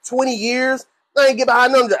 20 years? I ain't get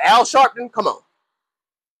behind them. Al Sharpton, come on.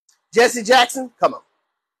 Jesse Jackson, come on.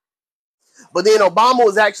 But then Obama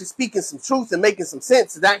was actually speaking some truth and making some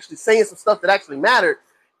sense and actually saying some stuff that actually mattered.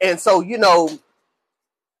 And so,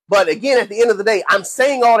 but again, at the end of the day, I'm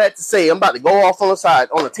saying all that to say, I'm about to go off on the side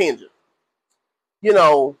on a tangent.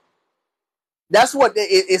 That's what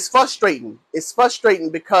it's frustrating. It's frustrating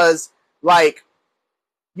because, like,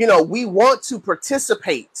 we want to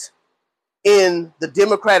participate in the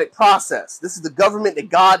democratic process. This is the government that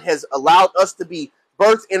God has allowed us to be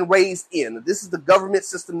birthed and raised in. This is the government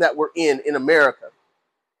system that we're in America.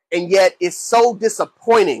 And yet it's so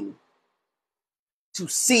disappointing to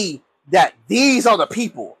see that these are the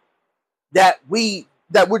people that we're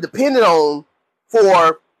dependent on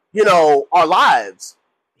for, our lives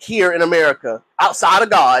here in America, outside of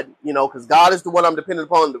God, because God is the one I'm dependent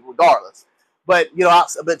upon regardless. But,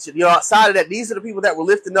 outside of that, these are the people that we're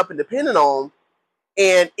lifting up and dependent on.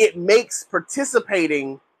 And it makes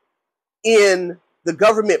participating in the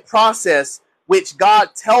government process, which God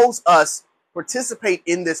tells us participate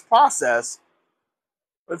in these processes,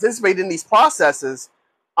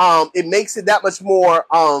 it makes it that much more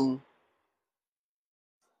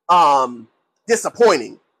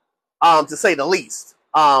disappointing, to say the least.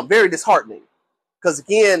 Very disheartening. Because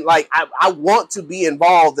again, like I want to be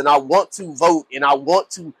involved and I want to vote and I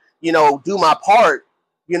want to, do my part,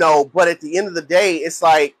 but at the end of the day, it's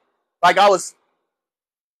like I was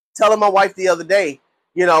telling my wife the other day,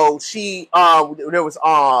 she there was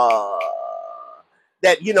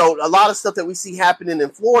that a lot of stuff that we see happening in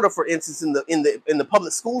Florida, for instance, in the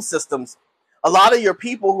public school systems. A lot of your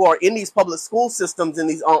people who are in these public school systems and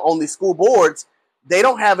these on these school boards, they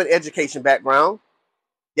don't have an education background.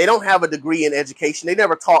 They don't have a degree in education. They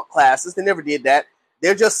never taught classes. They never did that.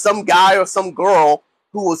 They're just some guy or some girl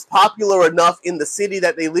who was popular enough in the city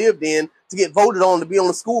that they lived in to get voted on to be on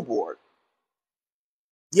the school board.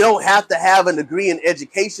 You don't have to have a degree in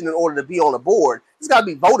education in order to be on a board. It's got to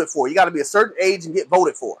be voted for. You got to be a certain age and get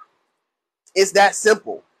voted for. It's that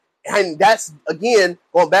simple. And that's, again,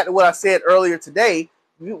 going back to what I said earlier today,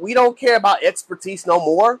 we don't care about expertise no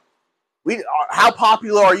more. How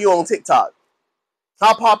popular are you on TikTok?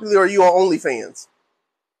 How popular are you on OnlyFans?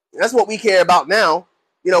 That's what we care about now.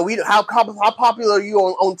 How popular are you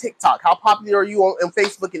on TikTok? How popular are you on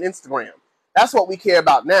Facebook and Instagram? That's what we care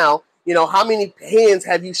about now. How many hands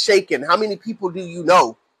have you shaken? How many people do you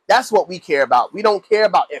know? That's what we care about. We don't care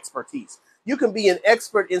about expertise. You can be an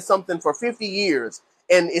expert in something for 50 years,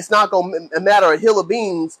 and it's not going to matter a hill of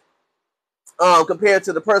beans compared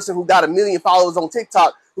to the person who got 1 million followers on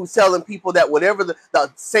TikTok who's telling people that whatever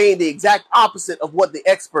saying the exact opposite of what the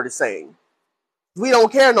expert is saying. We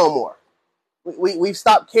don't care no more. We've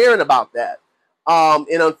stopped caring about that.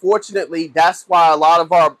 And unfortunately, that's why a lot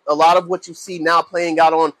of what you see now playing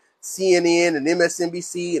out on CNN and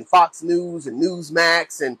MSNBC and Fox News and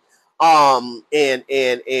Newsmax and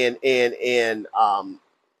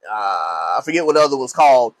I forget what the other one's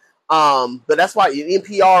called. But that's why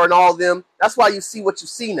NPR and all of them, that's why you see what you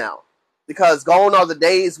see now. Because gone are the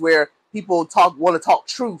days where people want to talk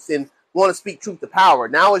truth and want to speak truth to power.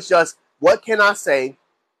 Now it's just, what can I say?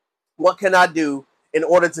 What can I do in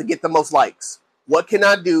order to get the most likes? What can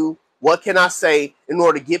I do? What can I say in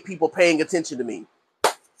order to get people paying attention to me?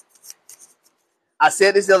 I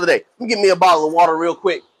said this the other day. Let me get me a bottle of water real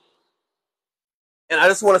quick. And I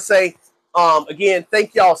just want to say, again,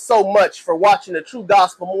 thank y'all so much for watching the True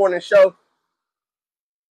Gospel Morning Show.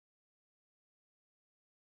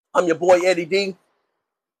 I'm your boy, Eddie Dee.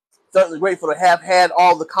 Certainly grateful to have had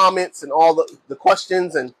all the comments and all the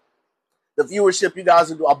questions and the viewership. You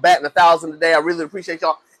guys are batting 1,000 today. I really appreciate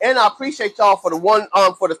y'all. And I appreciate y'all for the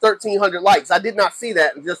 1,300 likes. I did not see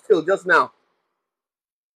that until just now.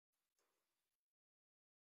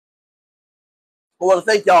 I want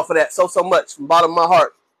to thank y'all for that so much from the bottom of my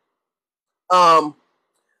heart.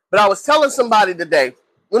 But I was telling somebody today,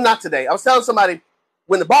 well, not today. I was telling somebody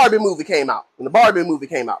when the Barbie movie came out.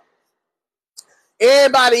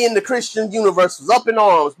 Everybody in the Christian universe was up in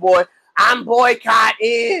arms, boy. I'm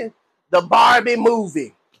boycotting the Barbie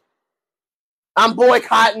movie. I'm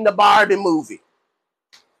boycotting the Barbie movie.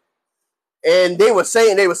 And they were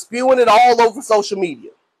spewing it all over social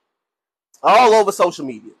media. all over social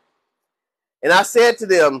media. And I said to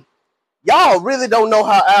them, y'all really don't know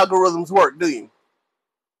how algorithms work, do you?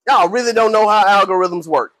 Y'all really don't know how algorithms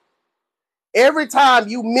work. Every time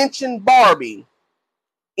you mention Barbie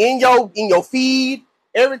in your feed,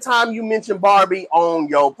 every time you mention Barbie on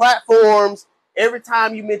your platforms, every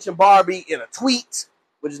time you mention Barbie in a tweet,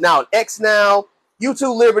 which is now an X now,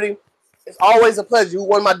 YouTube Liberty, it's always a pleasure. You're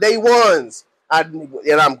one of my day ones.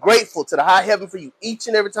 And I'm grateful to the high heaven for you each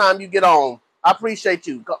and every time you get on. I appreciate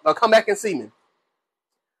you. Come back and see me.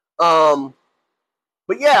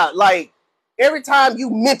 But yeah, like every time you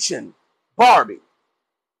mention Barbie,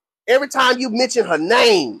 every time you mention her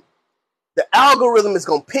name, the algorithm is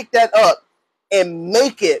going to pick that up and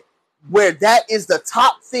make it where that is the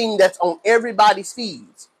top thing that's on everybody's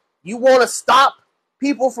feeds. You want to stop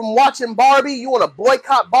people from watching Barbie? You want to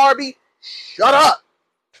boycott Barbie? Shut up.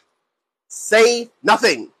 Say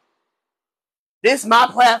nothing. This is my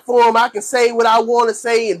platform. I can say what I want to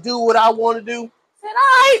say and do what I want to do. I said, all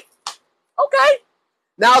right, okay.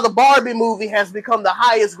 Now the Barbie movie has become the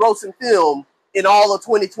highest grossing film in all of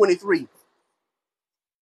 2023.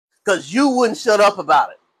 Because you wouldn't shut up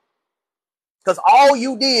about it. Because all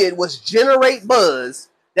you did was generate buzz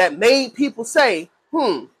that made people say,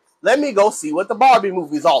 let me go see what the Barbie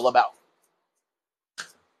movie is all about.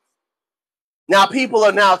 Now people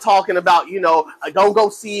are now talking about, don't go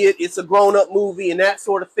see it. It's a grown-up movie and that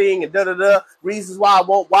sort of thing and da-da-da. Reasons why I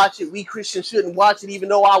won't watch it. We Christians shouldn't watch it even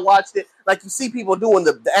though I watched it. Like you see people doing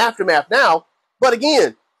the aftermath now. But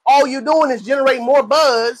again, all you're doing is generating more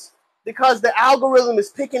buzz because the algorithm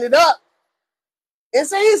is picking it up and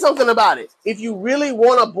saying something about it. If you really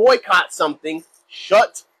want to boycott something,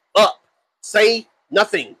 shut up. Say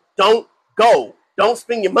nothing. Don't go. Don't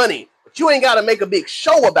spend your money. But you ain't got to make a big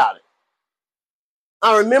show about it.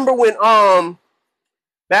 I remember when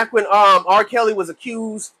back when R. Kelly was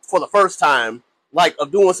accused for the first time, like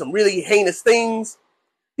of doing some really heinous things.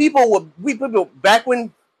 People back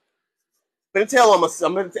when, I'm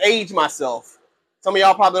going to age myself. Some of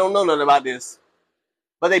y'all probably don't know nothing about this,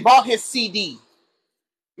 but they bought his CD.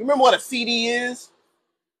 You remember what a CD is?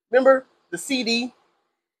 Remember the CD?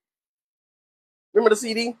 Remember the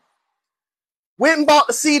CD? Went and bought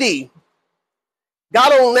the CD,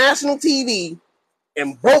 got on national TV,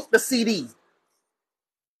 and broke the CD.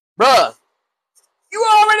 Bruh, you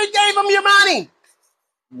already gave him your money.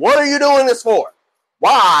 What are you doing this for?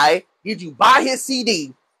 Why did you buy his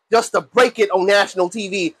CD just to break it on national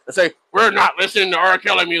TV and say, we're not listening to R.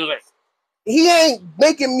 Kelly music? He ain't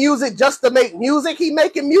making music just to make music. He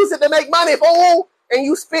making music to make money, fool. And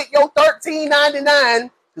you spent your $13.99,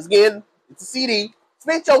 because again, it's a CD,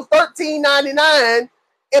 spent your $13.99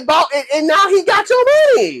 and bought it, and now he got your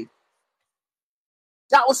money.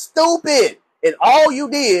 That was stupid. And all you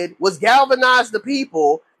did was galvanize the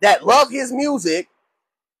people that love his music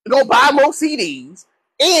to go buy more CDs,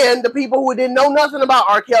 and the people who didn't know nothing about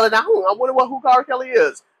R. Kelly. Now, I wonder who R. Kelly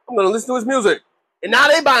is. I'm going to listen to his music. And now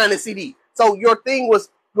they buying the CD. So your thing was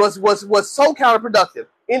so counterproductive.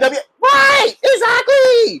 Right,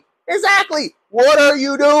 exactly. What are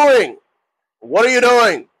you doing?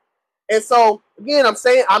 And so again, I'm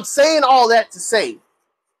saying all that to say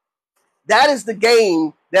that is the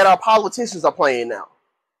game that our politicians are playing now.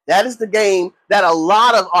 That is the game that a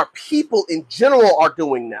lot of our people in general are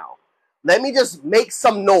doing now. Let me just make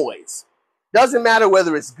some noise. Doesn't matter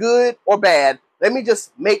whether it's good or bad. Let me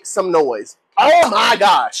just make some noise. Oh my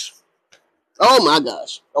gosh.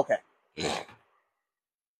 Okay.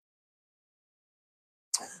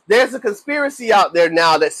 There's a conspiracy out there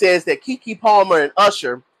now that says that Keke Palmer and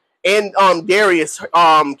Usher and Darius,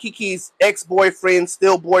 Kiki's ex-boyfriend,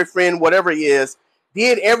 still boyfriend, whatever he is,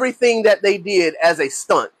 did everything that they did as a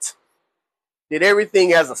stunt.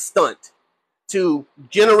 To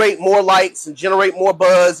generate more likes and generate more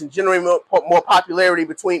buzz and generate more popularity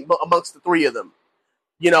amongst the three of them.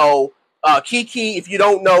 Keke, if you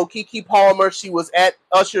don't know, Keke Palmer, she was at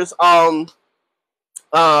Usher's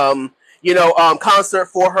concert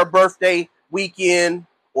for her birthday weekend,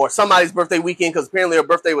 or somebody's birthday weekend, because apparently her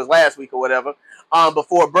birthday was last week or whatever,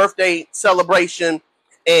 before a birthday celebration,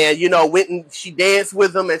 and she danced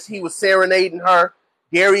with him as he was serenading her.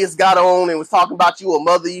 Darius got on and was talking about, you a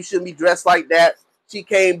mother, you shouldn't be dressed like that. She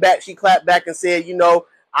came back, she clapped back and said,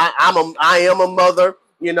 I am a mother,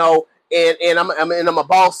 and I'm a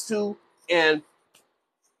boss too. And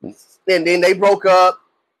then they broke up,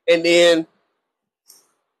 and then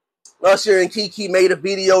Usher and Keke made a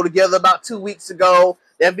video together about 2 weeks ago.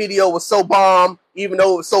 That video was so bomb, even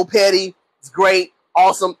though it was so petty. It's great,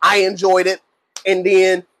 awesome. I enjoyed it. And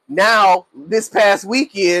then now, this past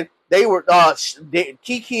weekend, they were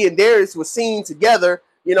Keke and Darius were seen together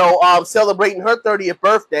celebrating her 30th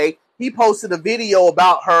birthday. He posted a video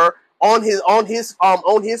about her on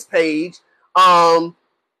his page. And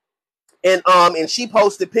she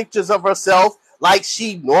posted pictures of herself like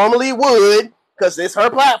she normally would, because it's her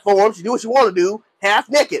platform. She do what she want to do, half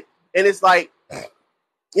naked. And it's like,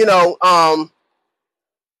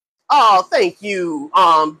 oh, thank you.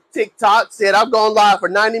 TikTok said I've gone live for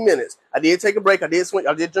 90 minutes. I did take a break. I did swing.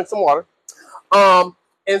 I did drink some water.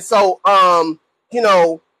 And so,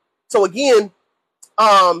 so again,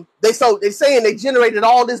 they saying they generated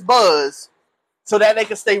all this buzz so that they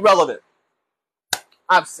can stay relevant.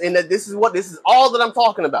 And that this is all that I'm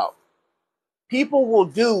talking about. People will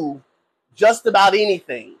do just about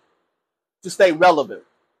anything to stay relevant.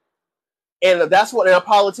 And that's what our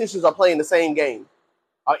politicians are playing the same game.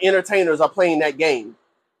 Our entertainers are playing that game.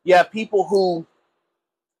 You have people who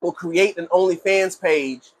will create an OnlyFans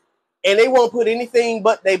page and they won't put anything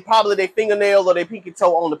but probably their fingernail or their pinky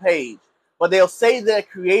toe on the page. But they'll say they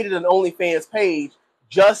created an OnlyFans page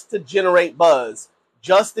just to generate buzz,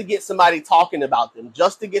 just to get somebody talking about them,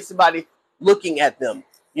 just to get somebody looking at them,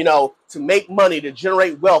 to make money, to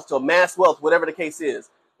generate wealth, to amass wealth, whatever the case is.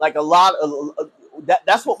 Like a lot of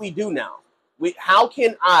that's what we do now. How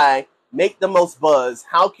can I make the most buzz?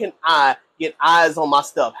 How can I get eyes on my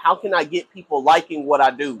stuff? How can I get people liking what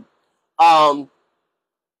I do? I've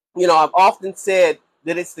often said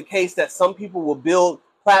that it's the case that some people will build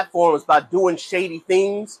platforms by doing shady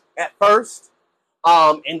things at first.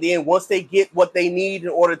 And then once they get what they need in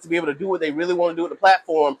order to be able to do what they really want to do with the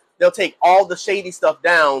platform, they'll take all the shady stuff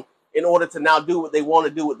down in order to now do what they want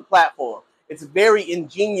to do with the platform. It's a very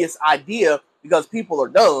ingenious idea because people are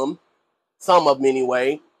dumb, some of them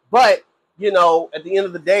anyway. But, at the end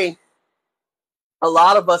of the day, a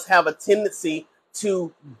lot of us have a tendency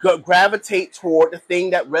to gravitate toward the thing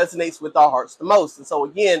that resonates with our hearts the most. And so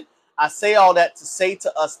again, I say all that to say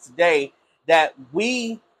to us today that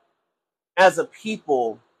we as a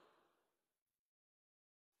people,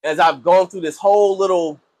 as I've gone through this whole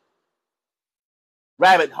little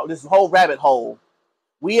rabbit hole,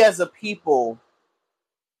 we as a people,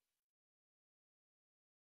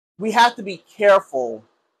 we have to be careful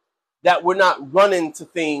that we're not running to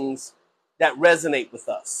things that resonate with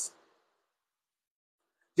us.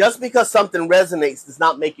 Just because something resonates does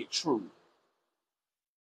not make it true.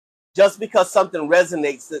 Just because something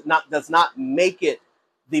resonates does not make it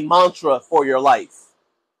the mantra for your life.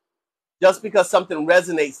 Just because something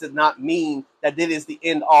resonates does not mean that it is the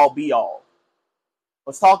end all be all. I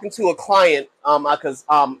was talking to a client because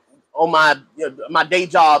on my day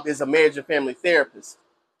job is a marriage and family therapist.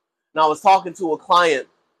 And I was talking to a client,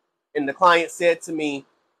 and the client said to me,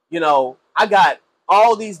 I got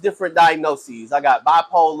all these different diagnoses. I got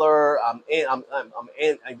bipolar.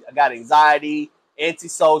 I got anxiety,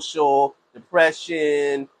 antisocial,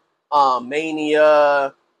 depression,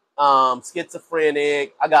 mania,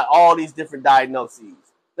 schizophrenic. I got all these different diagnoses.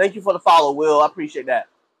 Thank you for the follow, Will. I appreciate that.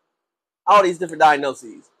 All these different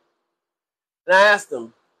diagnoses. And I asked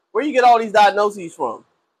him, where you get all these diagnoses from?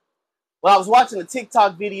 Well, I was watching a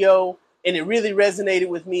TikTok video and it really resonated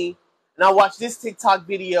with me. And I watched this TikTok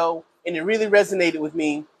video and it really resonated with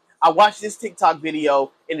me. I watched this TikTok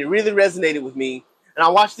video and it really resonated with me. And I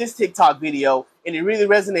watched this TikTok video and it really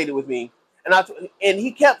resonated with me. And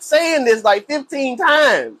he kept saying this like 15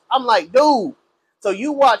 times. I'm like, dude, so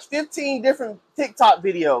you watch 15 different TikTok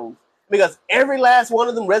videos because every last one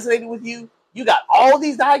of them resonated with you? You got all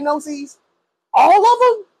these diagnoses? All of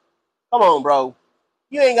them? Come on, bro.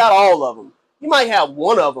 You ain't got all of them. You might have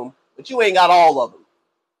one of them, but you ain't got all of them.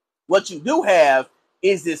 What you do have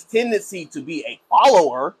is this tendency to be a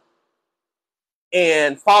follower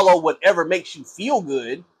and follow whatever makes you feel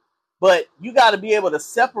good. But you got to be able to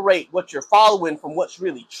separate what you're following from what's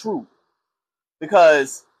really true.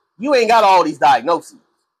 Because you ain't got all these diagnoses.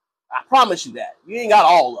 I promise you that. You ain't got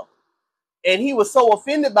all of them. And he was so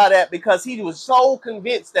offended by that because he was so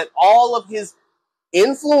convinced that all of his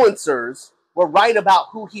influencers were right about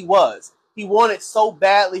who he was. He wanted so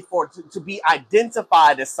badly to be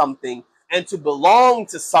identified as something and to belong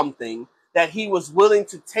to something that he was willing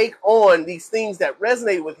to take on these things that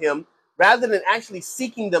resonated with him rather than actually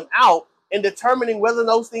seeking them out and determining whether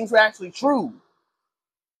those things were actually true.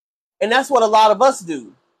 And that's what a lot of us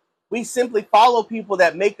do. We simply follow people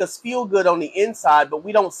that make us feel good on the inside, but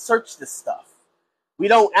we don't search this stuff. We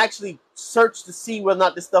don't actually search to see whether or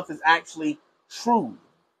not this stuff is actually true.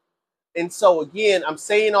 And so again, I'm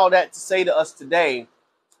saying all that to say to us today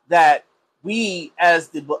that we as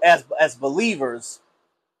believers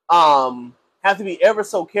have to be ever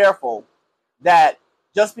so careful that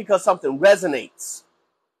just because something resonates,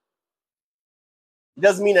 it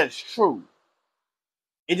doesn't mean that it's true.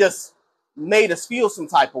 It just made us feel some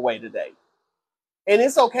type of way today. And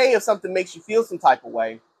it's okay if something makes you feel some type of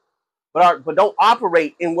way, but don't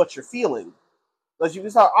operate in what you're feeling. Because if you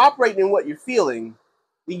start operating in what you're feeling,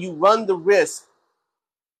 then you run the risk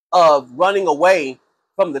of running away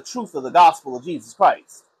from the truth of the gospel of Jesus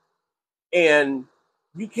Christ. And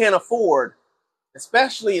you can't afford,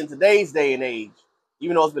 especially in today's day and age,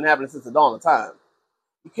 even though it's been happening since the dawn of time,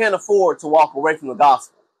 you can't afford to walk away from the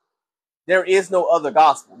gospel. There is no other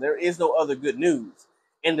gospel. There is no other good news.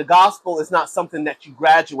 And the gospel is not something that you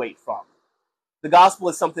graduate from. The gospel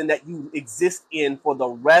is something that you exist in for the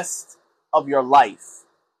rest of your life.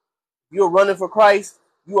 If you're running for Christ,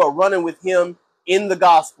 you are running with him in the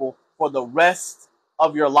gospel for the rest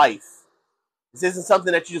of your life. This isn't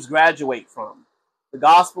something that you just graduate from. The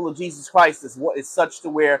gospel of Jesus Christ is what is such to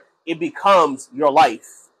where it becomes your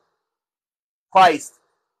life. Christ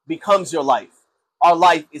becomes your life. Our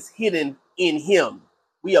life is hidden in him.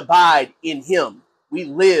 We abide in him. We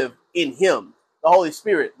live in him. The Holy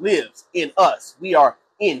Spirit lives in us. We are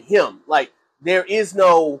in him. Like there is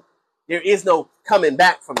no coming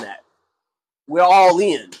back from that. We're all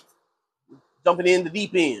in. Jumping in the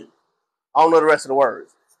deep end. I don't know the rest of the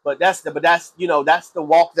words. But that's the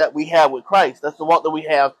walk that we have with Christ. That's the walk that we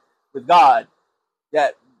have with God.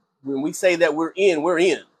 That when we say that we're in, we're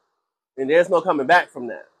in. And there's no coming back from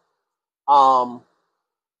that.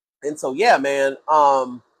 And so yeah, man,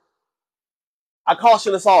 I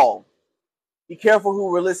caution us all. Be careful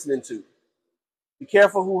who we're listening to. Be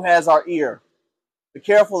careful who has our ear. Be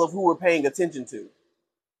careful of who we're paying attention to.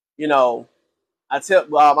 You know, I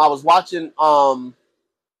was watching I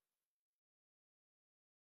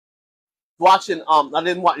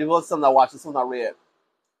didn't watch, it was something I watched, it's something I read. I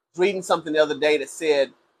was reading something the other day that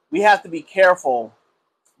said we have to be careful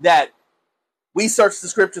that we search the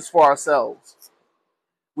scriptures for ourselves.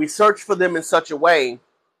 We search for them in such a way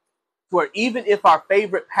where even if our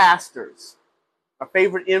favorite pastors, our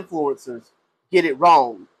favorite influencers get it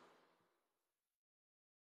wrong,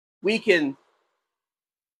 we can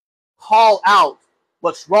call out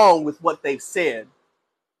what's wrong with what they've said.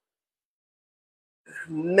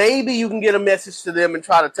 Maybe you can get a message to them and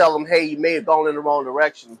try to tell them, hey, you may have gone in the wrong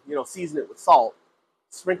direction. You know, season it with salt,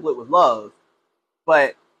 sprinkle it with love.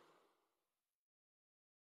 But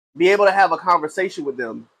be able to have a conversation with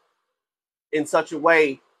them in such a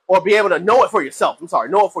way, or be able to know it for yourself.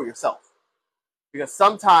 Know it for yourself. Because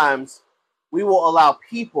sometimes we will allow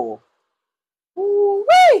people,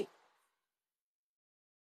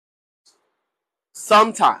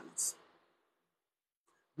 sometimes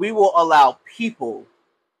we will allow people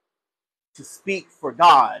to speak for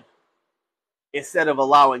God instead of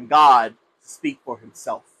allowing God to speak for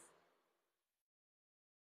himself.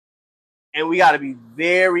 And we got to be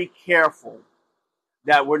very careful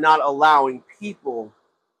that we're not allowing people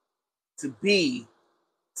to be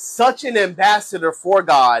such an ambassador for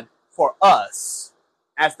God, for us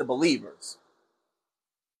as the believers,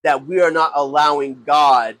 that we are not allowing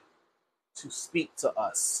God to speak to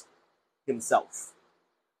us himself.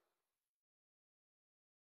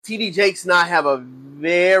 T.D. Jakes and I have a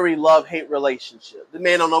very love-hate relationship. The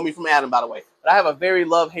man don't know me from Adam, by the way. But I have a very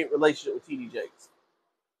love-hate relationship with T.D. Jakes.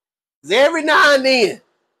 Because every now and then,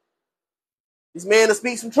 this man will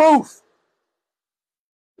speak some truth.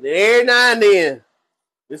 And every now and then,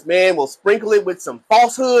 this man will sprinkle it with some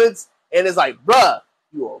falsehoods. And it's like, bruh,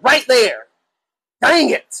 you are right there. Dang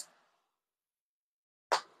it.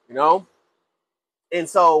 You know? And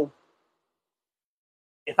so,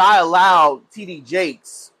 if I allow T.D.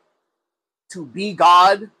 Jakes to be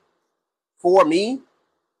God for me,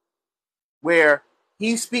 where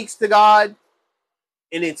he speaks to God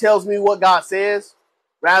and it tells me what God says,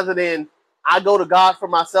 rather than I go to God for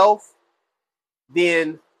myself,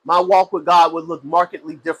 then my walk with God would look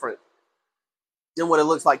markedly different than what it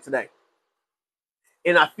looks like today.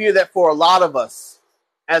 And I fear that for a lot of us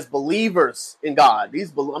as believers in God, I'm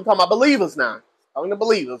talking about believers now, I'm talking to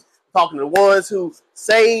believers, I'm talking to the ones who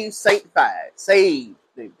saved, sanctified, saved,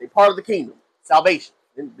 they part of the kingdom, salvation,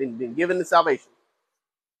 been given the salvation.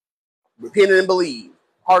 Repented and believe.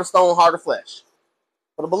 Heart of stone, heart of flesh.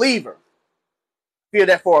 For the believer, I fear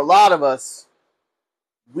that for a lot of us,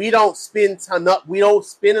 we don't spend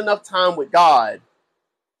enough time with God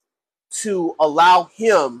to allow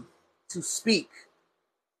him to speak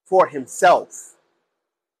for himself.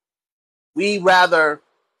 We rather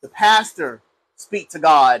the pastor speak to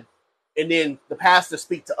God and then the pastor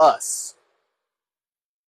speak to us.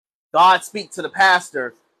 God speak to the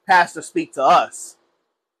pastor, pastor speak to us.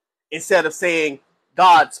 Instead of saying,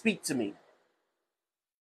 God, speak to me.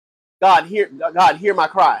 God, hear my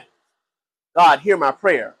cry. God, hear my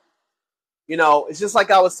prayer. You know, it's just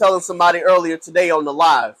like I was telling somebody earlier today on the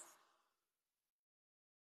live.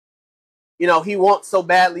 You know, he wants so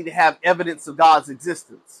badly to have evidence of God's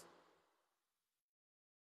existence.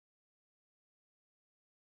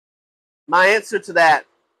 My answer to that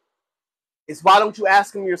is, why don't you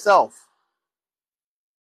ask him yourself?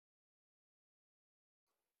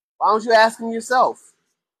 Why don't you ask him yourself?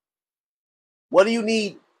 What do you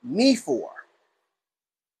need me for?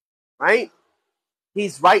 Right?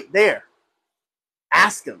 He's right there.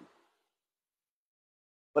 Ask him.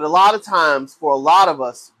 But a lot of times, for a lot of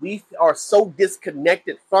us, we are so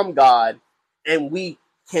disconnected from God, and we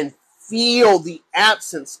can feel the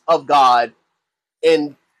absence of God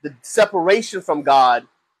and the separation from God,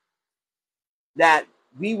 that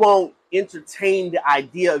we won't entertain the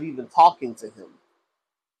idea of even talking to him.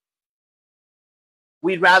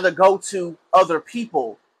 We'd rather go to other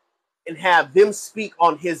people and have them speak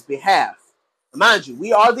on his behalf. Mind you,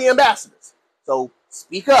 we are the ambassadors. So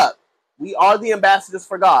speak up. We are the ambassadors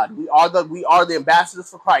for God. We are the ambassadors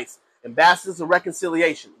for Christ. Ambassadors of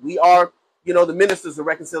reconciliation. We are, the ministers of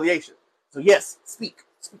reconciliation. So yes, speak.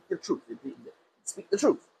 Speak the truth. Speak the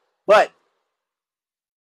truth. But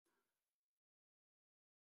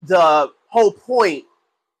the whole point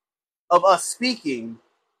of us speaking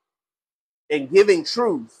and giving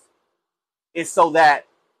truth is so that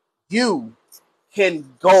you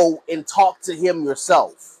can go and talk to him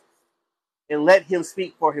yourself and let him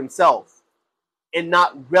speak for himself, and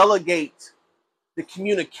not relegate the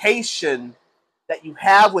communication that you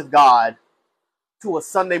have with God to a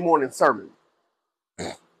Sunday morning sermon.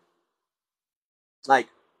 Like,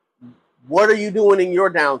 what are you doing in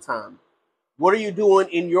your downtime? What are you doing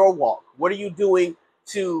in your walk? What are you doing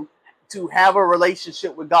to have a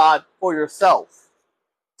relationship with God for yourself?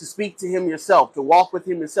 To speak to him yourself, to walk with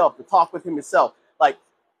him yourself, to talk with him yourself. Like,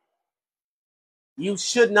 you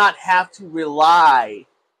should not have to rely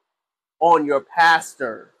on your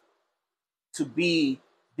pastor to be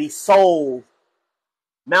the sole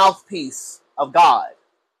mouthpiece of God.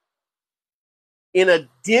 In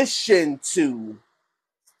addition to,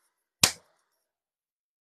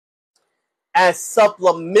 as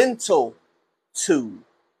supplemental to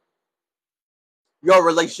your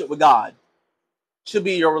relationship with God, should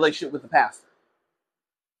be your relationship with the pastor.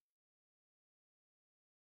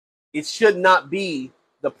 It should not be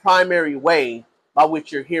the primary way by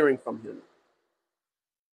which you're hearing from him.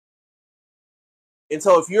 And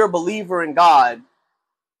so if you're a believer in God,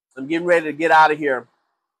 I'm getting ready to get out of here.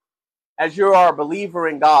 As you are a believer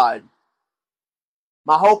in God,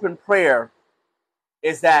 my hope and prayer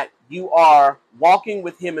is that you are walking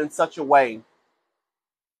with him in such a way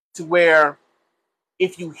to where,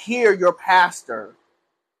 if you hear your pastor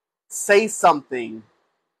say something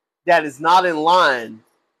that is not in line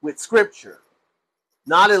with Scripture,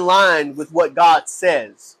 not in line with what God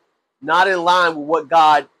says, not in line with what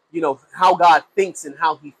God, how God thinks and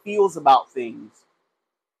how he feels about things,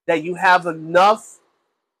 that you have enough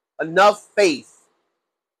faith,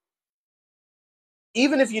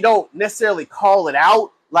 even if you don't necessarily call it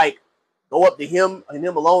out, like go up to him and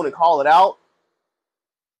him alone and call it out,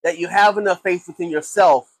 that you have enough faith within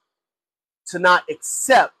yourself to not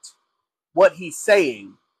accept what he's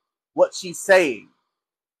saying, what she's saying,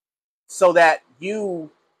 so that you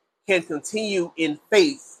can continue in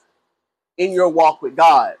faith in your walk with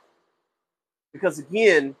God. Because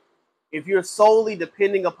again, if you're solely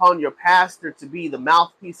depending upon your pastor to be the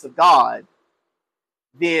mouthpiece of God,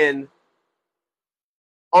 then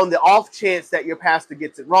on the off chance that your pastor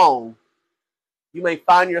gets it wrong, you may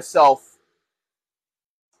find yourself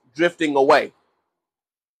drifting away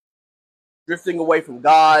from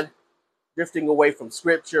God, drifting away from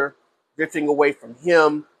Scripture, drifting away from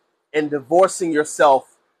him, and divorcing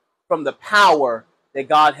yourself from the power that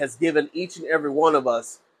God has given each and every one of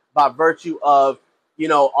us by virtue of,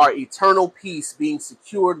 our eternal peace being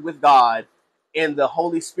secured with God, and the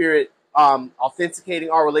Holy Spirit authenticating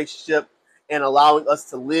our relationship and allowing us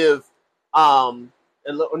to live, now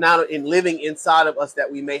in living inside of us, that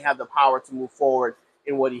we may have the power to move forward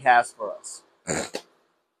in what he has for us.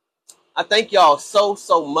 I thank y'all so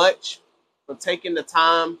much for taking the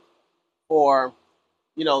time for,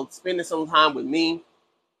 spending some time with me.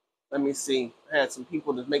 Let me see. I had some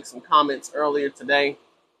people to make some comments earlier today.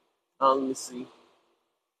 Let me see.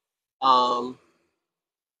 Let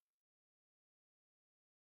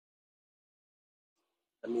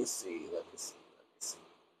me see.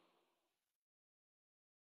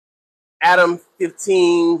 Adam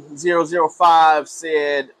 15005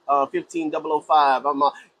 said 15005.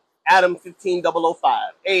 Adam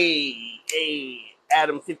 15005. Hey,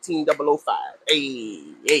 Adam 15005.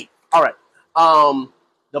 Hey. All right.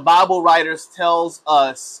 The Bible writers tells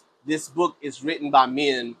us this book is written by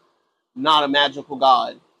men, not a magical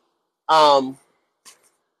God.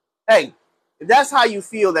 Hey, if that's how you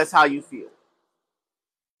feel, that's how you feel.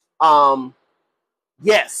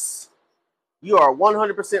 Yes, you are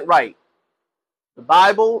 100% right. The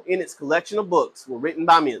Bible, in its collection of books, were written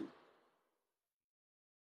by men.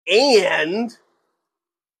 And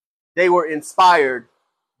they were inspired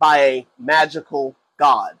by a magical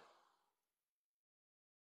God.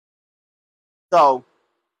 So,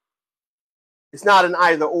 it's not an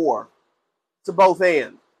either or. It's a both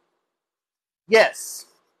and. Yes,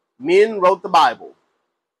 men wrote the Bible.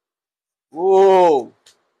 Whoa.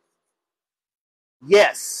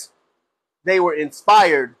 Yes, they were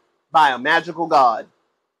inspired by a magical God.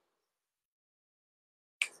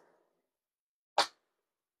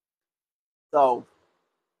 So,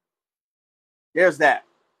 there's that.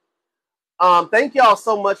 Thank y'all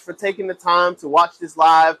so much for taking the time to watch this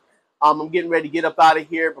live. I'm getting ready to get up out of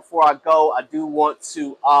here. Before I go, I do want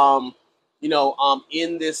to,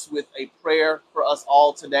 end this with a prayer for us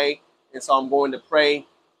all today. And so I'm going to pray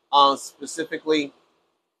specifically.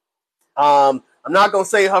 I'm not going to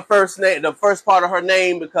say her first name, the first part of her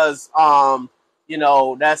name, because, that's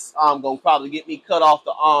going to probably get me cut off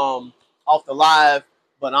the live.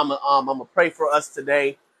 But I'm going to pray for us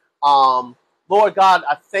today. Lord God,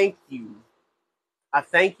 I thank you. I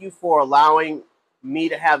thank you for allowing me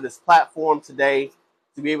to have this platform today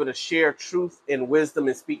to be able to share truth and wisdom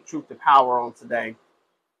and speak truth to power on today.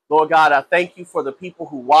 Lord God, I thank you for the people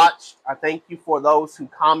who watched. I thank you for those who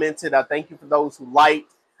commented. I thank you for those who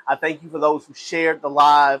liked. I thank you for those who shared the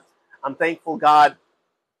live. I'm thankful, God,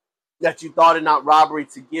 that you thought it not robbery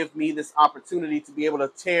to give me this opportunity to be able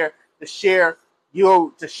to share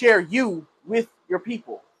you with your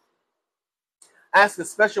people. Ask a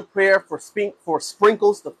special prayer for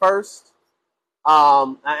Sprinkles the first.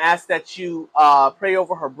 I ask that you pray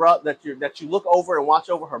over her brother, that you look over and watch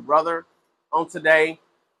over her brother on today.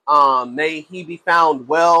 May he be found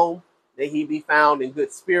well. May he be found in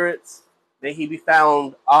good spirits. May he be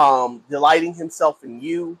found delighting himself in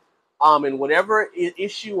you. And whatever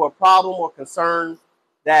issue or problem or concern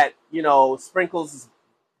that Sprinkles'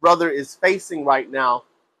 brother is facing right now,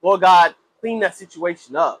 Lord God, clean that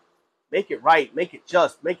situation up. Make it right, make it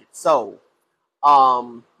just, make it so.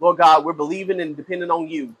 Lord God, we're believing and depending on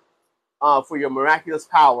you for your miraculous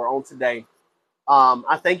power on today.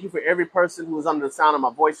 I thank you for every person who is under the sound of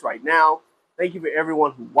my voice right now. Thank you for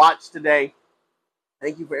everyone who watched today.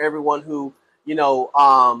 Thank you for everyone who,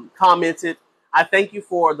 commented. I thank you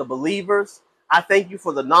for the believers. I thank you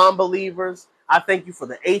for the non-believers. I thank you for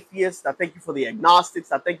the atheists. I thank you for the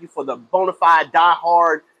agnostics. I thank you for the bona fide,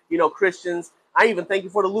 diehard, Christians. I even thank you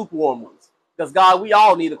for the lukewarm ones. Because, God, we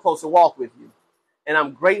all need a closer walk with you. And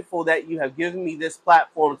I'm grateful that you have given me this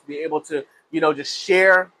platform to be able to, just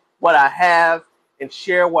share what I have and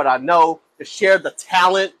share what I know, to share the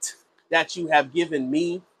talent that you have given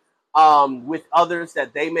me with others,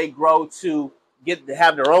 that they may grow to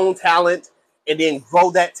have their own talent and then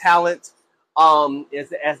grow that talent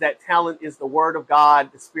as that talent is the word of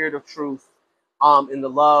God, the spirit of truth, and the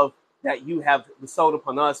love that you have bestowed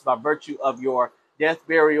upon us by virtue of your death,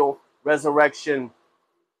 burial, resurrection,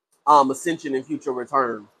 ascension, and future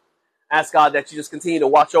return. Ask God that you just continue to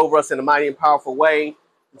watch over us in a mighty and powerful way.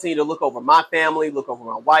 Continue to look over my family, look over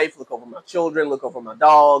my wife, look over my children, look over my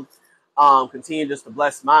dog. Continue just to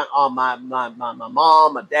bless my mom,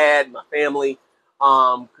 my dad, my family.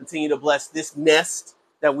 Continue to bless this nest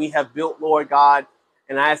that we have built, Lord God.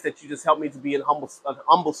 And I ask that you just help me to be an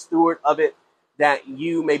humble steward of it, that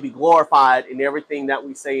you may be glorified in everything that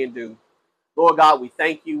we say and do. Lord God, we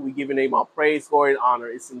thank you. We give your name all praise, glory, and honor.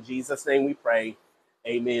 It's in Jesus' name we pray.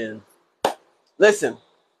 Amen. Listen,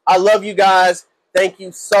 I love you guys. Thank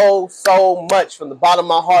you so, so much from the bottom of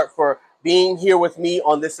my heart for being here with me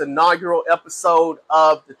on this inaugural episode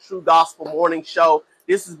of the True Gospel Morning Show.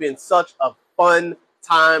 This has been such a fun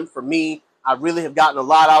time for me. I really have gotten a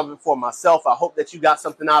lot out of it for myself. I hope that you got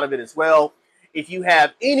something out of it as well. If you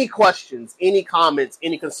have any questions, any comments,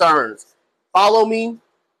 any concerns, follow me.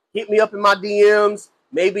 Hit me up in my DMs.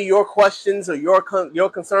 Maybe your questions or your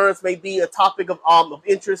concerns may be a topic of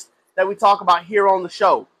interest that we talk about here on the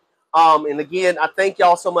show. And again, I thank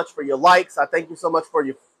y'all so much for your likes. I thank you so much for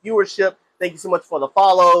your viewership. Thank you so much for the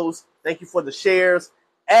follows. Thank you for the shares.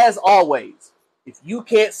 As always, if you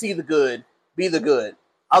can't see the good, be the good.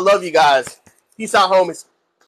 I love you guys. Peace out, homies.